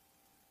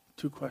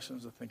 2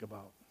 questions to think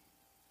about.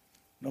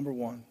 Number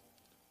 1,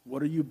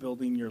 what are you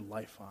building your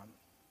life on?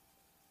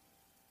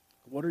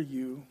 What are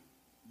you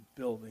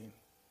building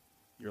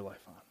your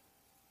life on?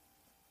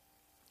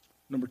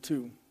 Number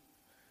 2,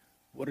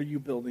 what are you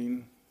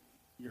building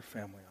your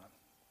family on?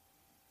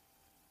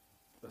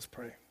 Let's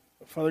pray.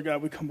 Father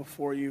God, we come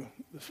before you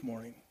this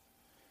morning.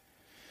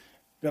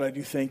 God, I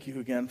do thank you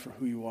again for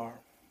who you are.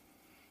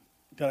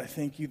 God, I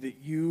thank you that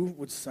you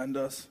would send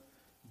us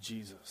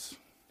Jesus,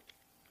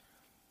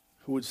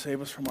 who would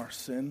save us from our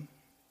sin,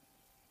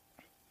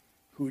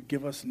 who would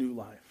give us new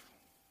life.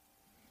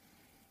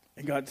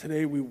 And God,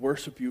 today we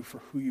worship you for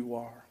who you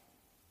are.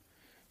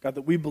 God,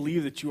 that we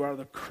believe that you are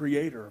the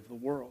creator of the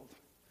world.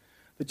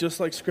 That just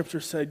like Scripture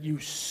said, you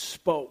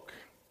spoke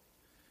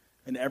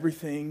and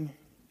everything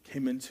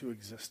came into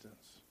existence.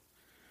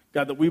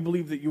 God, that we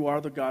believe that you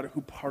are the God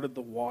who parted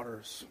the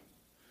waters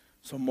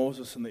so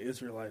Moses and the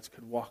Israelites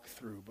could walk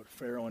through, but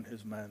Pharaoh and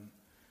his men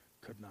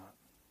could not.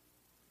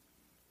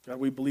 God,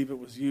 we believe it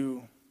was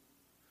you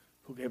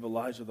who gave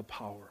Elijah the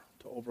power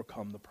to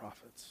overcome the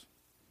prophets.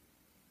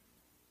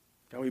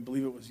 God, we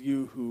believe it was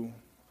you who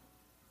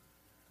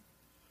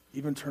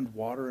even turned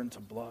water into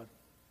blood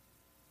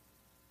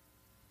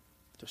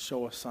to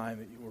show a sign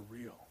that you were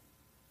real.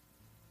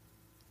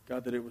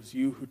 God, that it was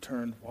you who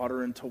turned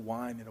water into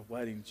wine at a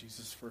wedding,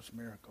 Jesus' first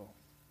miracle.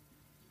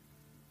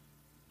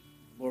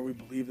 Lord, we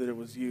believe that it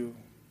was you,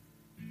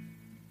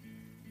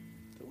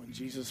 that when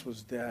Jesus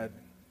was dead,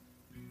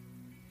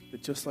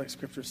 that just like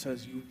Scripture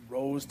says, you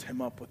rose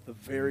him up with the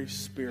very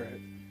Spirit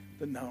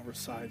that now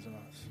resides in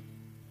us.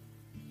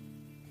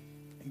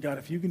 And God,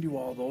 if you can do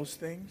all those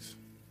things,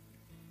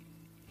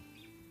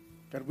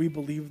 God, we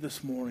believe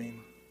this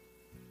morning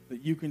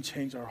that you can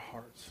change our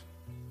hearts,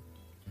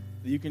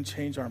 that you can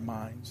change our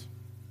minds,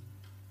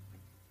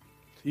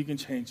 that you can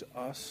change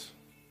us,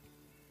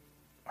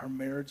 our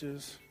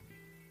marriages,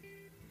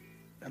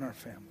 and our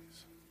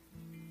families.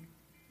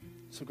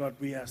 So God,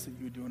 we ask that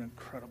you would do an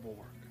incredible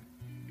work.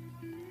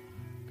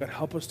 God,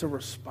 help us to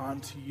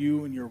respond to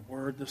you and your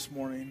word this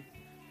morning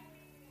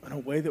in a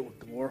way that would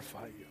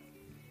glorify you.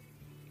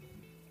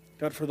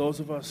 God, for those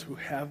of us who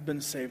have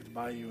been saved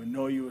by you and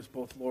know you as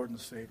both Lord and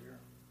Savior,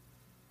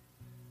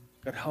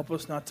 God, help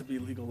us not to be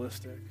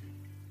legalistic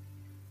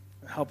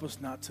and help us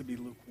not to be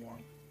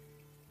lukewarm.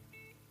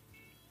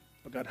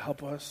 But God,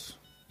 help us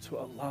to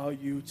allow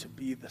you to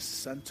be the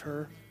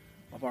center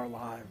of our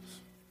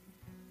lives.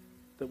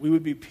 That we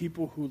would be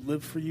people who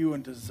live for you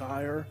and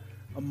desire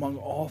among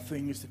all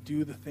things to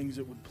do the things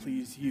that would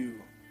please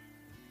you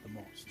the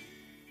most.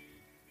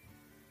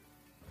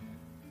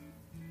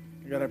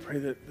 God, I pray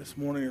that this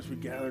morning as we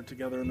gather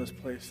together in this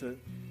place that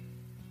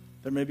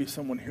there may be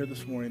someone here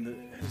this morning that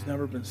has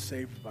never been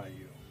saved by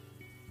you.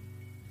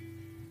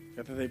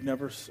 God, that they've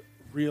never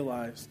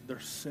realized their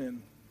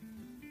sin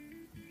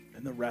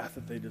and the wrath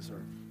that they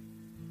deserve.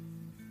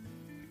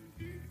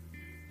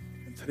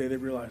 And today they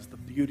realize the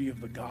beauty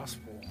of the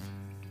gospel,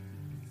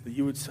 that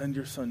you would send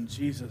your son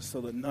Jesus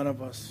so that none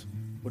of us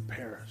would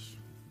perish.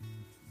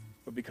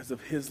 But because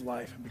of his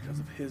life and because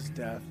of his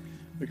death,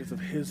 because of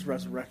his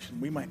resurrection,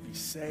 we might be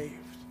saved.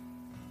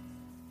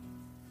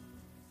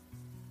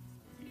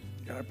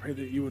 God, I pray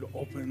that you would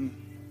open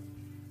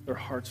their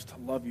hearts to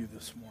love you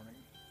this morning.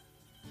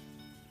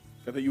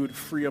 God, that you would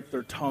free up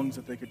their tongues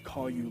that they could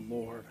call you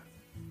Lord.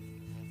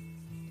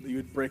 That you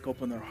would break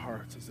open their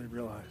hearts as they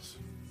realize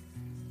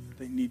that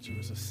they need you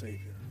as a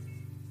Savior.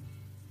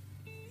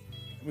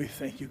 And we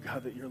thank you,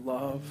 God, that your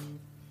love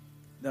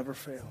never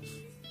fails.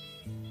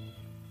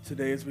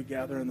 Today as we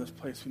gather in this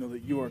place, we know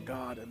that you are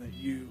God and that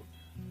you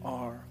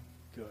are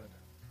good.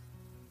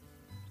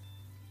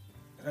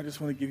 And I just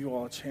want to give you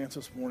all a chance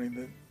this morning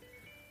that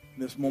in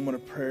this moment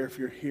of prayer, if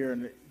you're here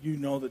and you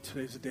know that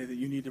today's the day that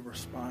you need to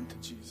respond to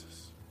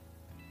Jesus,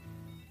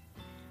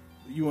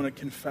 that you want to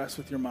confess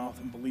with your mouth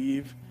and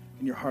believe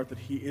in your heart that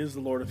he is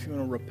the Lord, if you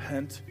want to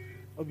repent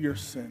of your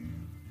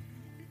sin,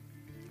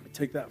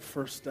 take that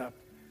first step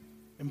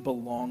and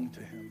belong to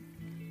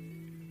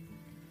him.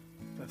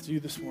 If that's you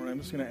this morning, I'm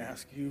just going to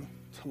ask you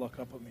to look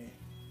up at me.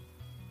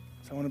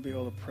 I want to be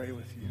able to pray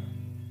with you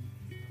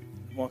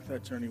and walk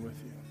that journey with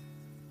you.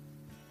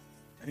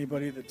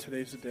 Anybody that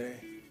today's the day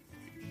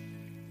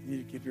you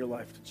need to give your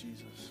life to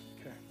Jesus?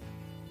 Okay.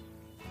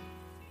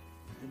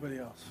 Anybody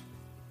else?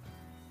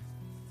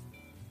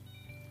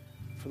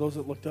 For those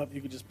that looked up,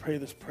 you could just pray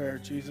this prayer.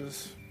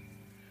 Jesus,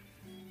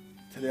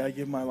 today I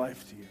give my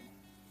life to you.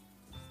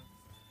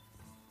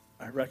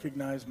 I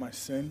recognize my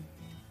sin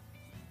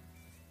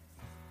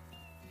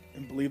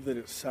and believe that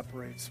it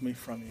separates me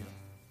from you.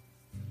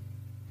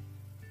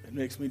 It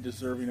makes me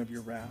deserving of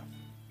your wrath.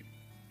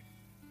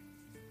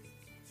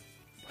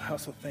 I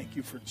also thank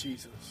you for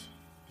Jesus,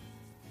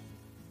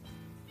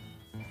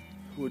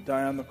 who would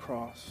die on the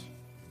cross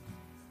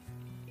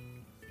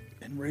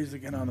and raise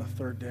again on the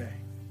third day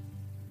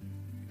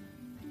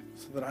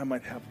so that I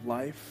might have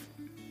life,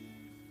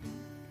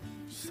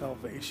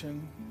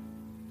 salvation,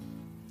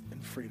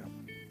 and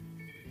freedom.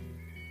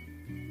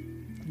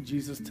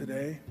 Jesus,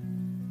 today,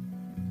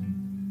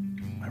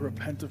 I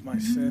repent of my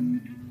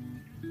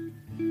sin.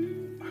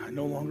 I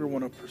no longer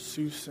want to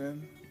pursue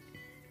sin.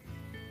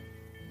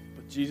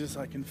 But Jesus,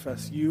 I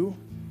confess you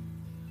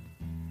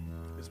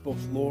as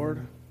both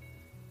Lord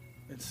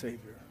and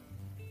Savior.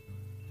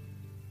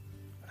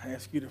 I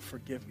ask you to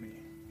forgive me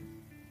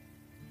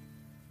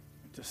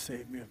and to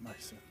save me of my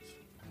sins.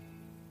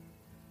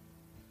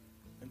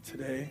 And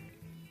today,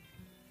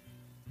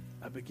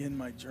 I begin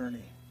my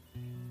journey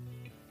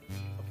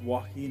of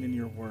walking in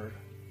your word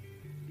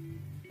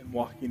and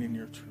walking in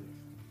your truth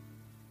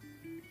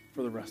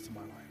for the rest of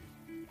my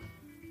life.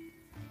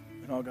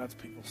 And all God's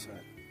people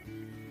said,